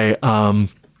by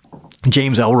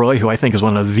James Ellroy, who I think is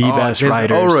one of the best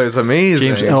writers. James Ellroy is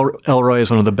amazing. James Ellroy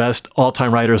is one of the best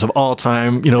all-time writers of all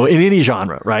time, in any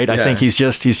genre, right? I think he's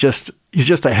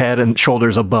just a head and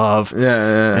shoulders above.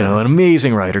 Yeah. An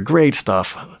amazing writer, great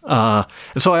stuff. And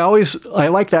so I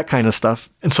like that kind of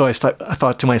stuff. And so I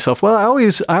thought to myself, well, I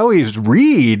always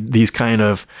read these kind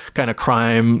of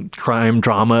crime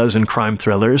dramas and crime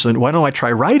thrillers, and why don't I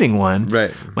try writing one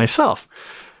myself?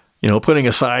 Putting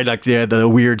aside like the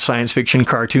weird science fiction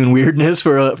cartoon weirdness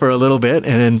for a little bit,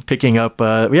 and then picking up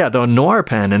the noir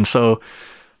pen. And so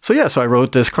I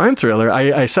wrote this crime thriller.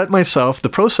 I set myself, the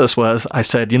process was, I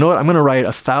said, you know what, I'm going to write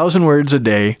 1,000 words a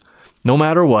day, no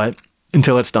matter what,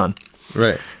 until it's done.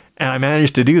 Right. And I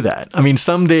managed to do that. I mean,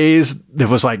 some days it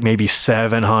was like maybe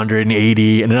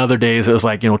 780, and in other days it was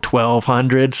like,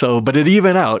 1,200. But it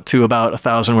evened out to about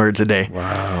 1,000 words a day.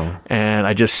 Wow. And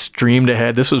I just streamed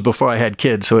ahead. This was before I had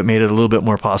kids, so it made it a little bit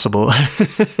more possible.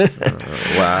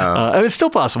 Wow. And it's still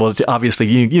possible. Obviously,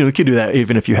 you can do that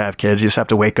even if you have kids. You just have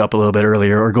to wake up a little bit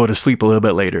earlier or go to sleep a little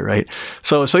bit later, right?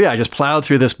 So yeah, I just plowed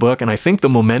through this book, and I think the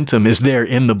momentum is there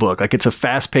in the book. Like it's a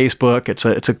fast-paced book. It's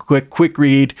a quick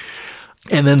read.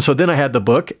 And then I had the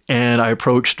book, and I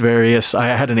approached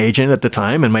I had an agent at the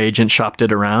time, and my agent shopped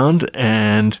it around,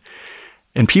 and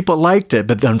And people liked it,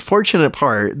 but the unfortunate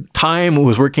part, time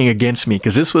was working against me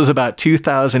because this was about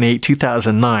 2008,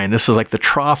 2009. This is like the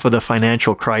trough of the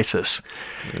financial crisis,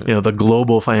 the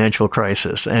global financial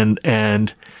crisis.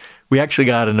 And we actually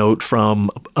got a note from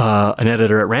an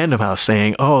editor at Random House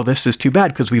saying, "Oh, this is too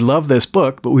bad because we love this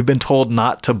book, but we've been told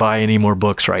not to buy any more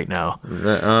books right now." And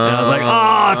I was like,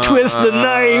 twist the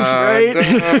knife, right?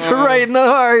 Right in the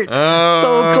heart.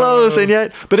 So close. And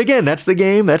yet, but again, that's the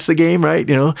game,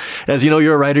 right? As you know,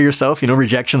 you're a writer yourself,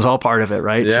 rejection's all part of it,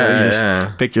 right? Yeah, so you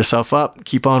just pick yourself up,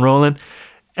 keep on rolling.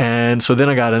 And so then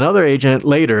I got another agent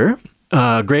later,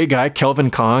 great guy,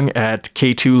 Kelvin Kong at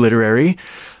K2 Literary.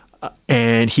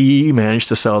 And he managed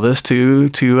to sell this to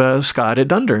Scott at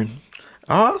Dundurn.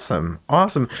 Awesome.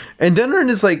 And Dundurn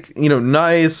is like,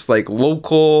 nice, like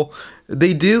local.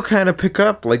 They do kind of pick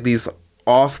up like these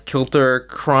off-kilter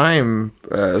crime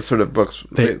sort of books.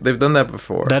 They've done that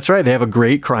before. That's right. They have a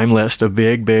great crime list, a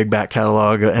big back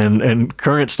catalog, and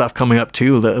current stuff coming up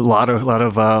too. A lot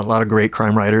of great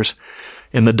crime writers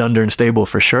in the Dundurn stable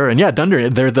for sure. And yeah,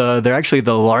 Dundurn, they're actually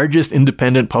the largest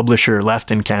independent publisher left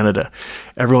in Canada.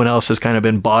 Everyone else has kind of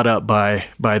been bought up by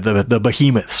the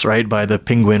behemoths, right? By the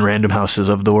Penguin Random Houses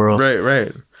of the world.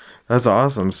 Right. That's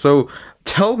awesome. So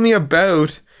tell me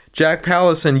about Jack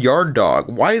Palance and Yard Dog.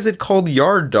 Why is it called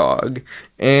Yard Dog?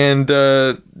 And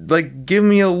give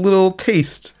me a little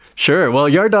taste. Sure. Well,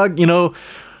 Yard Dog,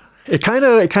 it kind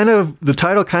of the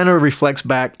title kind of reflects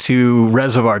back to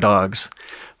Reservoir Dogs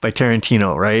by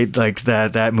Tarantino, right? Like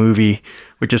that movie,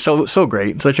 which is so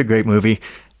great, such a great movie.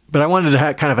 But I wanted to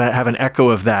have an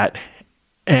echo of that.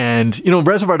 And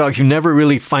Reservoir Dogs, you never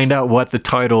really find out what the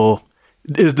title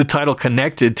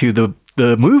connected to the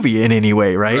movie in any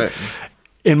way, right?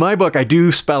 In my book, I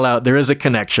do spell out there is a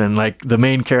connection. Like the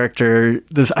main character,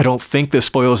 I don't think this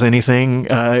spoils anything.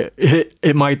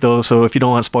 It might though. So if you don't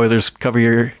want spoilers, cover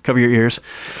your ears.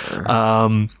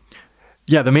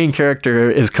 Yeah, the main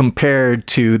character is compared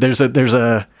to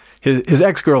his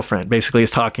ex-girlfriend basically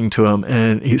is talking to him,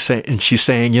 and she's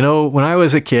saying, when I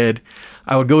was a kid,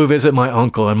 I would go visit my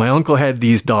uncle, and my uncle had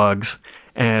these dogs,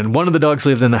 and one of the dogs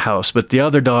lived in the house, but the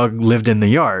other dog lived in the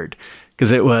yard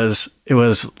because it was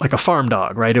like a farm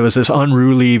dog, right? It was this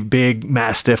unruly, big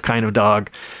Mastiff kind of dog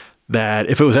that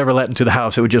if it was ever let into the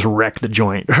house, it would just wreck the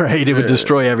joint, right? It would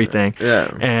destroy everything.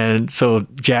 Yeah. And so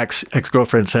Jack's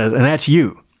ex-girlfriend says, and that's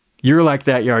you. You're like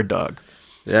that yard dog.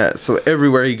 Yeah, so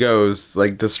everywhere he goes,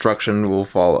 like destruction will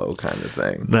follow kind of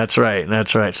thing. That's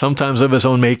right. Sometimes of his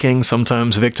own making,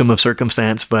 sometimes victim of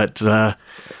circumstance, but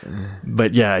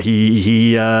yeah,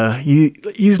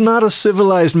 he's not a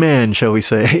civilized man, shall we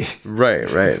say.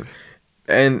 Right.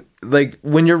 And like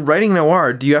when you're writing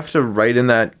noir, do you have to write in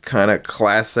that kind of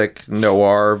classic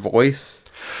noir voice?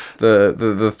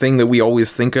 The thing that we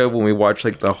always think of when we watch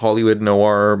like the Hollywood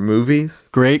noir movies?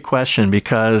 Great question,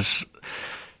 because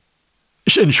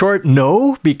in short,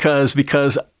 no, because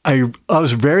I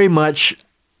was very much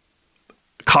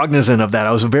cognizant of that.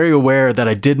 I was very aware that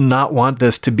I did not want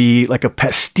this to be like a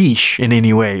pastiche in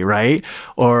any way, right?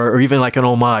 Or even like an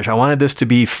homage. I wanted this to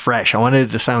be fresh. I wanted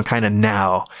it to sound kind of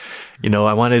now.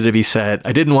 I wanted it to be set.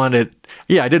 I didn't want that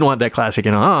classic,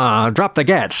 drop the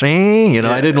gat, see?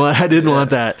 I didn't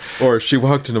want that. Or she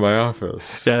walked into my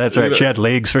office. Yeah, that's right. She had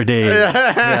legs for days.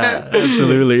 Yeah,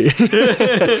 absolutely.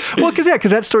 Well, because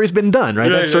that story's been done, right?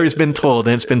 That story's been told,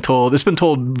 and it's been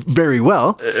told very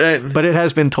well, but it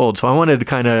has been told. So I wanted to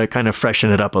kind of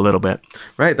freshen it up a little bit.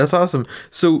 Right, that's awesome.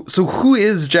 So who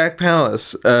is Jack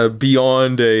Palance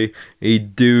beyond a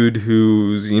dude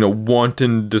whose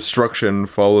wanton destruction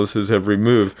follows his every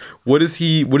move? What does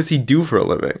he do for a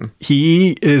living?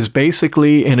 He is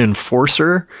basically an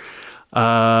enforcer.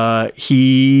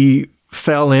 He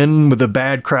fell in with a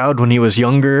bad crowd when he was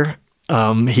younger.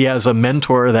 He has a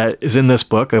mentor that is in this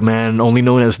book, a man only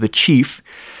known as the Chief,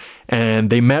 and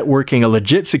they met working a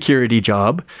legit security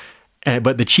job.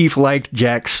 But the chief liked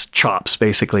Jack's chops,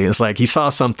 basically. It's like he saw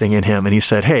something in him and he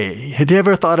said, hey, had you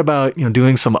ever thought about,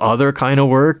 doing some other kind of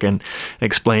work? And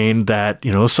explained that,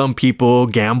 some people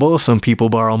gamble, some people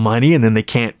borrow money, and then they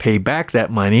can't pay back that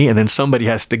money. And then somebody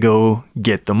has to go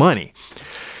get the money.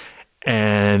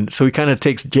 And so he kind of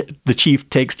the chief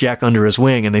takes Jack under his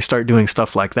wing, and they start doing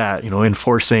stuff like that,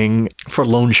 enforcing for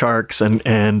loan sharks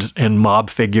and mob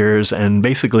figures, and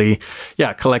basically,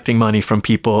 collecting money from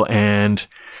people and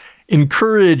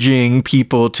encouraging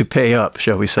people to pay up,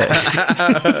 shall we say.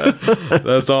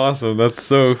 That's awesome. That's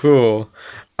so cool.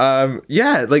 I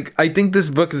think this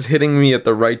book is hitting me at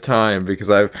the right time because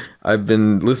I've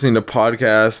been listening to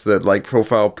podcasts that like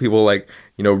profile people like,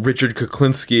 Richard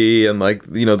Kuklinski and like,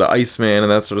 the Iceman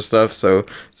and that sort of stuff. So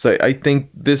I think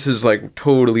this is like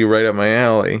totally right up my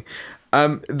alley.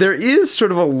 There is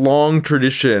sort of a long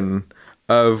tradition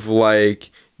of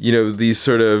like, you know, these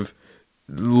sort of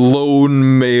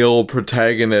lone male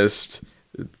protagonist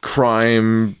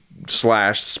crime /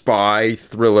 spy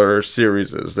thriller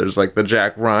series. There's like the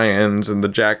Jack Ryans and the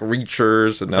Jack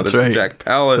Reachers, and now there's the Jack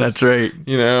Palance. That's right.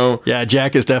 You know? Yeah,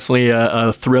 Jack is definitely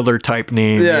a thriller type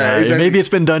name. Yeah, exactly. Maybe it's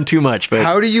been done too much, but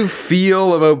how do you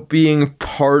feel about being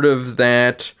part of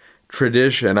that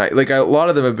tradition? A lot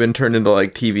of them have been turned into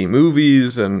like TV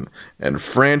movies and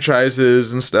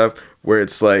franchises and stuff, where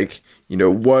it's like, you know,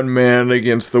 one man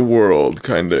against the world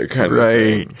kind of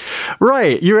right thing.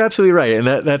 Right, you're absolutely right, and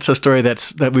that's a story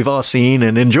that we've all seen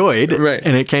and enjoyed, right?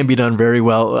 And it can be done very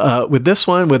well. With this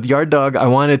one, with Yard Dog, I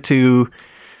wanted to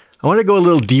go a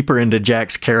little deeper into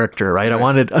Jack's character, right? I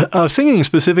was thinking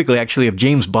specifically actually of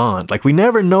James Bond. Like, we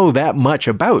never know that much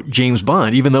about James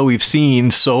Bond, even though we've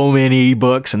seen so many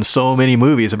books and so many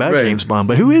movies about James Bond.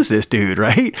 But who is this dude,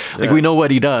 right? Like, we know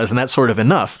what he does, and that's sort of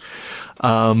enough.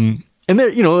 And there,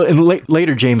 you know, in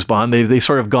later James Bond, they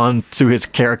sort of gone through his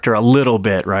character a little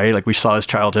bit, right? Like we saw his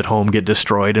childhood home get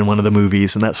destroyed in one of the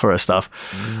movies and that sort of stuff.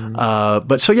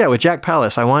 But so yeah, with Jack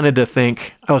Palance, I wanted to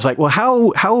think. I was like, well,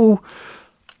 how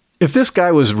if this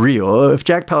guy was real, if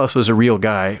Jack Palance was a real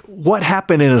guy, what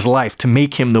happened in his life to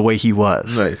make him the way he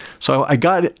was? Right. So I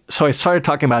started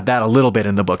talking about that a little bit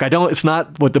in the book. It's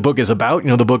not what the book is about. You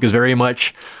know, the book is very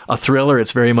much a thriller.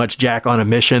 It's very much Jack on a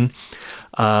mission.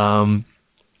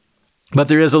 But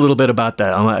there is a little bit about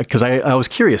that, because I was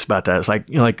curious about that. It's like,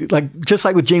 you know, like just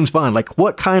like with James Bond, like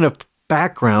what kind of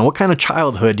background, what kind of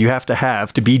childhood do you have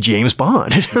to be James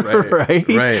Bond, right?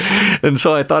 Right. And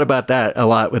so I thought about that a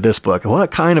lot with this book.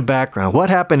 What kind of background? What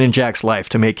happened in Jack's life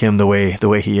to make him the way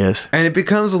he is? And it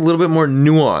becomes a little bit more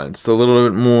nuanced, a little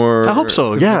bit more. I hope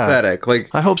so. Sympathetic. Yeah. Like,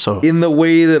 I hope so. In the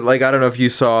way that, like, I don't know if you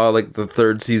saw like the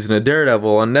 3rd season of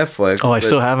Daredevil on Netflix. Oh, I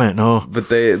still haven't. No. But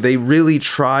they really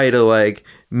try to like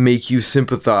make you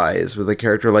sympathize with a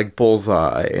character like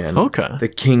Bullseye and the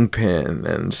Kingpin,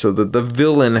 and so that the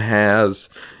villain has,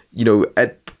 you know,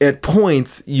 at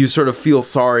points you sort of feel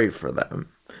sorry for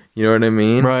them. You know what I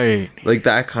mean? Right. Like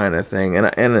that kind of thing. And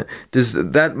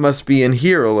that must be in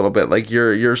here a little bit. Like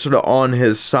you're sort of on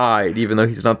his side, even though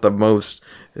he's not the most,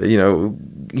 you know,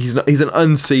 he's an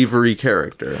unsavory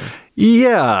character.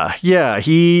 Yeah.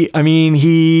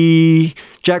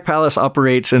 Jack Palance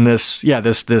operates in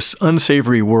this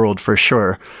unsavory world for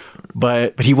sure.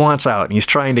 But he wants out, and he's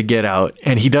trying to get out,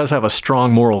 and he does have a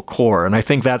strong moral core, and I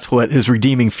think that's what his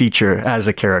redeeming feature as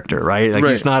a character, right? Like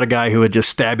he's not a guy who would just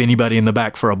stab anybody in the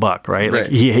back for a buck, right? Like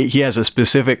he has a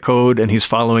specific code, and he's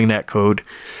following that code.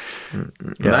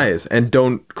 Yeah. Nice. And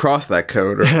don't cross that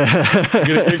code or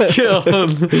you're gonna get killed.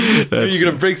 You're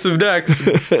gonna break some necks,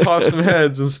 pop some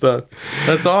heads and stuff.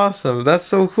 That's awesome. That's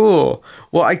so cool.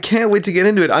 Well, I can't wait to get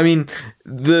into it. I mean,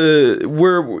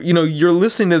 you're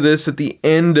listening to this at the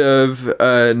end of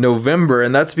November,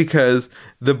 and that's because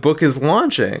the book is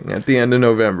launching at the end of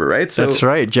November, right? So that's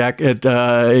right.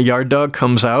 Yard Dog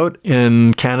comes out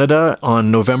in Canada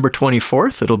on November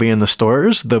 24th. It'll be in the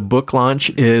stores. The book launch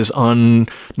is on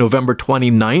November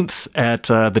 29th at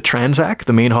the Transac,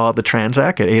 the main hall at the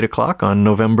Transac at 8 o'clock on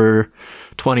November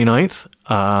 29th.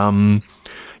 Come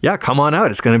on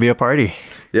out. It's going to be a party.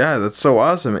 Yeah, that's so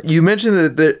awesome. You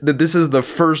mentioned that this is the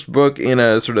first book in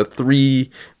a sort of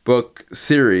 3-book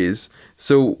series.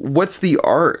 So what's the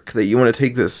arc that you want to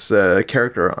take this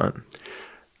character on?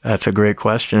 That's a great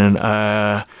question.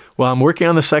 Well, I'm working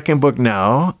on the second book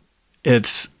now.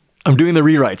 I'm doing the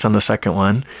rewrites on the second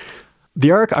one.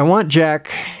 The arc, I want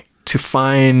Jack to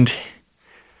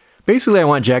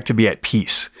be at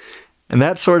peace. And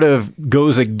that sort of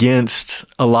goes against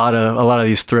a lot of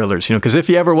these thrillers, you know, because if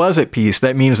he ever was at peace,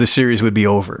 that means the series would be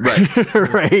over, right?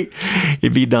 Right?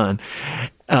 It'd be done.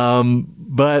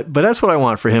 But that's what I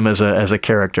want for him as a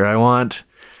character. I want,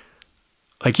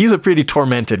 like, he's a pretty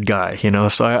tormented guy, you know,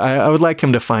 so I would like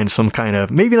him to find some kind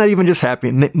of, maybe not even just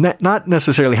happy, not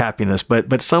necessarily happiness,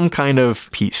 but some kind of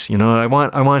peace, you know. I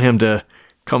want him to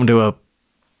come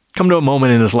to a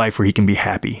moment in his life where he can be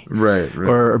happy, right.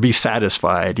 or be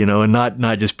satisfied, you know, and not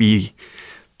just be,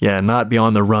 not be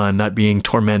on the run, not being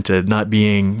tormented, not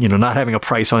being, you know, not having a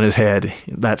price on his head,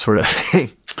 that sort of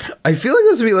thing. I feel like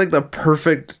this would be like the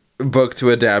perfect book to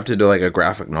adapt into like a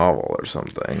graphic novel or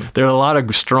something. There are a lot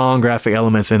of strong graphic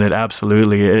elements in it.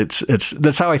 Absolutely. It's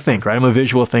that's how I think, right? I'm a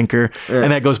visual thinker,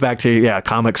 and that goes back to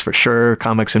comics for sure,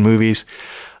 comics and movies.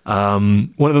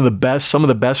 Some of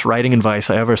the best writing advice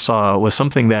I ever saw was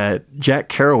something that Jack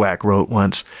Kerouac wrote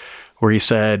once, where he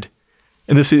said,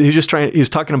 and he was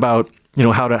talking about, you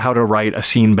know, how to write a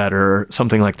scene better or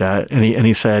something like that. And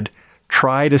he said,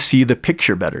 try to see the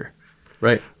picture better.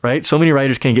 Right. right? So many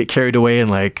writers can get carried away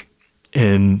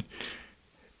in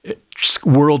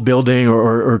world building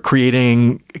or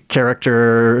creating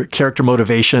character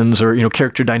motivations or,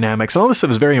 character dynamics. And all this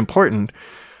stuff is very important.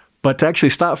 But to actually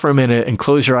stop for a minute and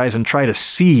close your eyes and try to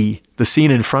see the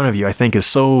scene in front of you, I think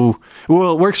is it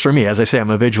works for me. As I say, I'm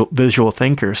a visual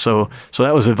thinker. So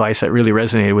that was advice that really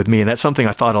resonated with me. And that's something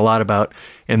I thought a lot about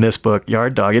in this book,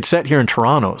 Yard Dog. It's set here in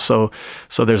Toronto. So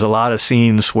there's a lot of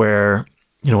scenes where,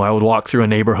 I would walk through a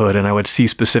neighborhood and I would see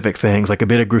specific things, like a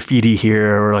bit of graffiti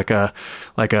here, or like a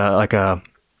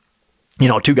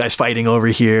two guys fighting over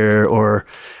here. Or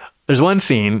there's one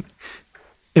scene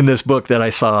in this book that I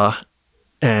saw.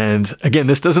 And again,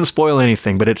 this doesn't spoil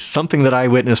anything, but it's something that I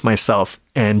witnessed myself.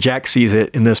 And Jack sees it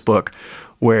in this book,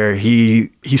 where he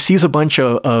sees a bunch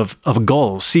of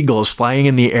seagulls flying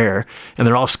in the air, and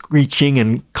they're all screeching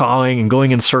and cawing and going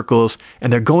in circles,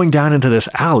 and they're going down into this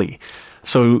alley.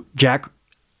 So Jack,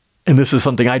 and this is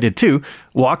something I did too,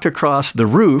 walked across the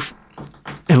roof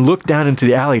and looked down into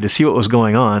the alley to see what was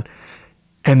going on.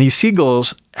 And these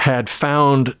seagulls had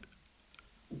found,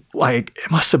 it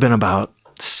must have been about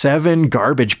 7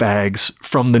 garbage bags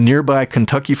from the nearby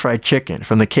Kentucky Fried Chicken,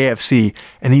 from the KFC,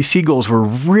 and these seagulls were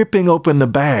ripping open the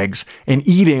bags and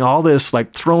eating all this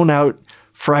thrown out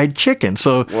fried chicken.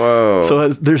 So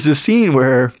there's this scene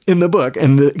where in the book,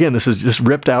 and again, this is just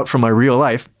ripped out from my real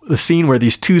life, the scene where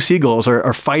these 2 seagulls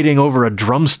are fighting over a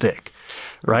drumstick.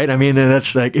 Right? I mean,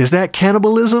 that's is that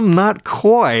cannibalism? Not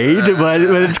quite, but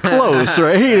it's close,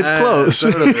 right? It's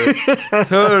close.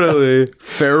 Totally.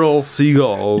 Feral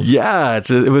seagulls. Yeah,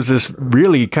 it was this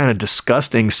really kind of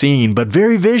disgusting scene, but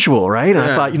very visual, right? And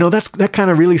I thought, that kind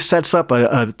of really sets up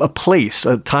a place,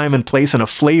 a time and place, and a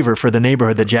flavor for the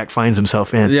neighborhood that Jack finds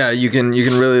himself in. Yeah, you can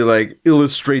really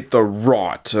illustrate the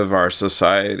rot of our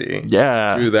society.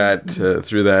 Yeah, through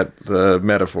that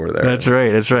metaphor there. That's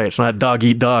right. It's not dog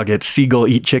eat dog. It's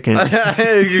seagull eat chicken.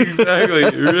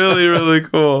 Exactly. Really, really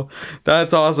cool.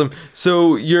 That's awesome.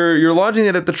 So you're launching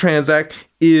it at the Tranzac.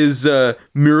 Is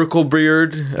Miracle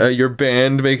Beard, your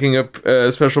band, making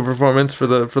a special performance for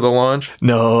the launch?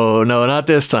 No, not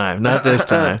this time. Not this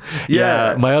time.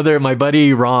 Yeah. My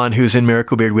buddy Ron, who's in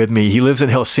Miracle Beard with me, he lives in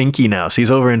Helsinki now, so he's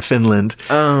over in Finland.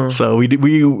 Oh. So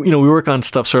we work on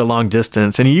stuff sort of long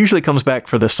distance, and he usually comes back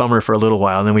for the summer for a little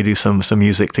while, and then we do some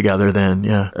music together. Then,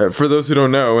 yeah. For those who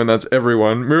don't know, and that's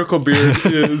everyone, Miracle Beard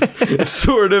is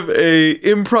sort of a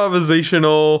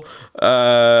improvisational,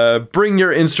 bring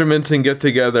your instruments and get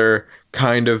together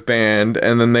kind of band,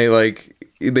 and then they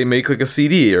make a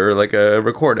CD or a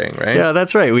recording, right? Yeah,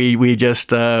 that's right. We just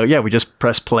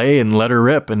press play and let her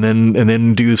rip, and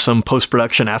then do some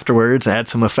post-production afterwards, add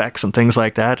some effects and things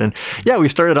like that. And yeah, we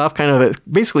started off kind of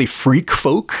basically freak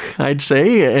folk, I'd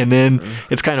say, and then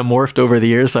it's kind of morphed over the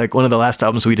years. Like one of the last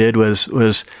albums we did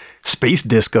was space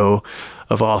disco,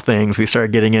 of all things. We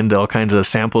started getting into all kinds of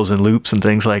samples and loops and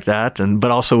things like that,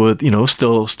 but also with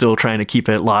still trying to keep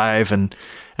it live and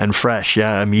fresh,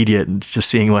 immediate, and just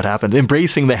seeing what happened.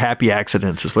 Embracing the happy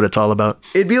accidents is what it's all about.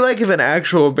 It'd be like if an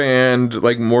actual band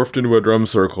morphed into a drum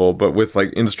circle, but with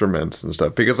instruments and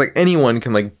stuff, because anyone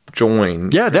can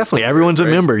join. Yeah, definitely. Everyone's a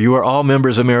member. You are all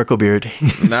members of Miracle Beard.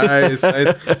 Nice.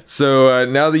 So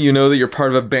now that you know that you're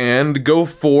part of a band, go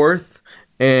forth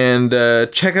and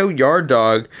check out Yard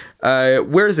Dog.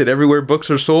 Where is it? Everywhere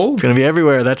books are sold? It's going to be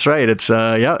everywhere. That's right. It's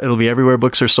it'll be everywhere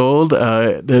books are sold.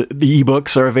 The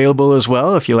ebooks are available as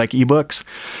well if you like ebooks.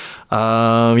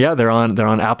 They're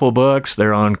on Apple Books,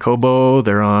 they're on Kobo,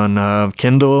 they're on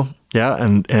Kindle. Yeah,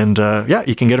 and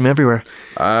you can get them everywhere.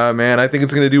 Man, I think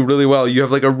it's going to do really well. You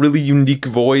have a really unique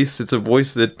voice. It's a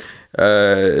voice that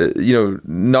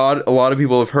not a lot of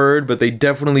people have heard, but they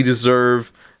definitely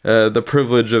deserve the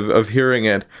privilege of hearing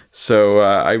it. So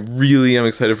I really am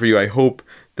excited for you. I hope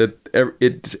that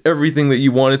it's everything that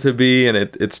you want it to be, and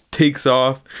it takes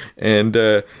off, and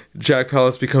Jack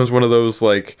Palance becomes one of those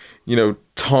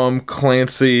Tom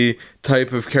Clancy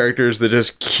type of characters that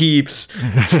just keeps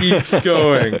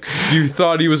going. You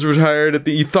thought he was retired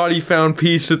you thought he found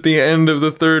peace at the end of the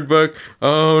 3rd book.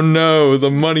 Oh no, the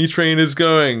money train is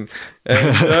going.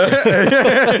 And that's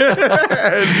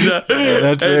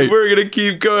right. And we're gonna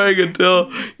keep going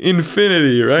until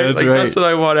infinity, right? That's right. That's what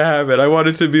I want to have it. I want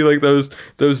it to be like those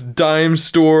dime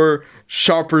store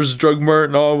Shoppers Drug Mart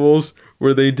novels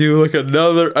where they do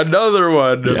another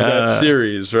one of that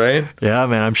series, right? Yeah,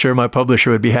 man, I'm sure my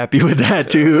publisher would be happy with that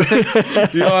too.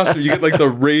 It'd be awesome. You get the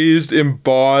raised,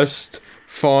 embossed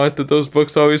font that those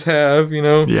books always have, you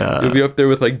know? Yeah. You'll be up there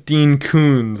with like Dean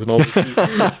Koontz and all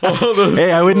those.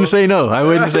 Hey, I wouldn't say no.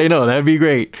 That'd be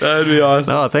great. That'd be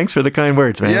awesome. Oh, thanks for the kind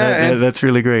words, man. Yeah, That's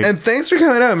really great. And thanks for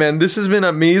coming out, man. This has been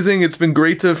amazing. It's been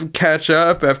great to catch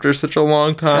up after such a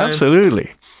long time.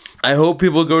 Absolutely. I hope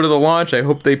people go to the launch. I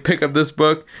hope they pick up this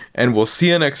book, and we'll see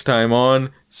you next time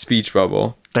on Speech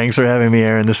Bubble. Thanks for having me,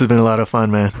 Aaron. This has been a lot of fun,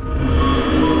 man.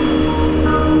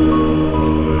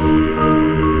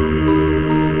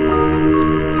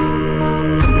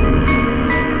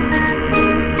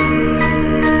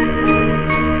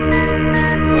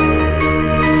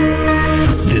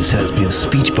 This has been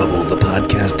Speech Bubble, the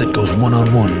podcast that goes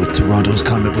one-on-one with Toronto's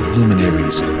comic book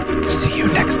luminaries. See you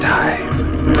next time.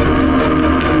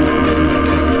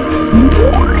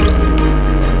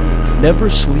 Never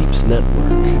Sleeps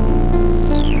Network.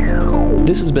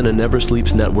 This has been a Never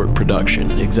Sleeps Network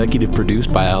production, executive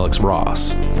produced by Alex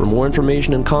Ross. For more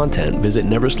information and content, visit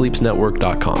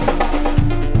neversleepsnetwork.com.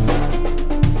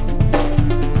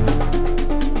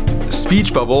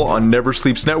 Speech Bubble on Never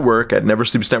Sleeps Network at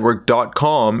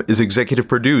neversleepsnetwork.com is executive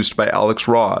produced by Alex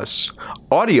Ross.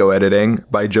 Audio editing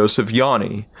by Joseph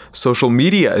Yanni. Social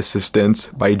media assistance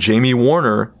by Jamie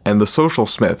Warner and the Social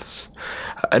Smiths.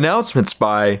 Announcements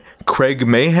by Craig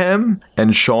Mayhem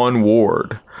and Sean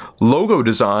Ward. Logo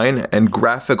design and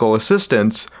graphical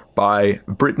assistance by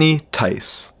Brittany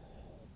Tice.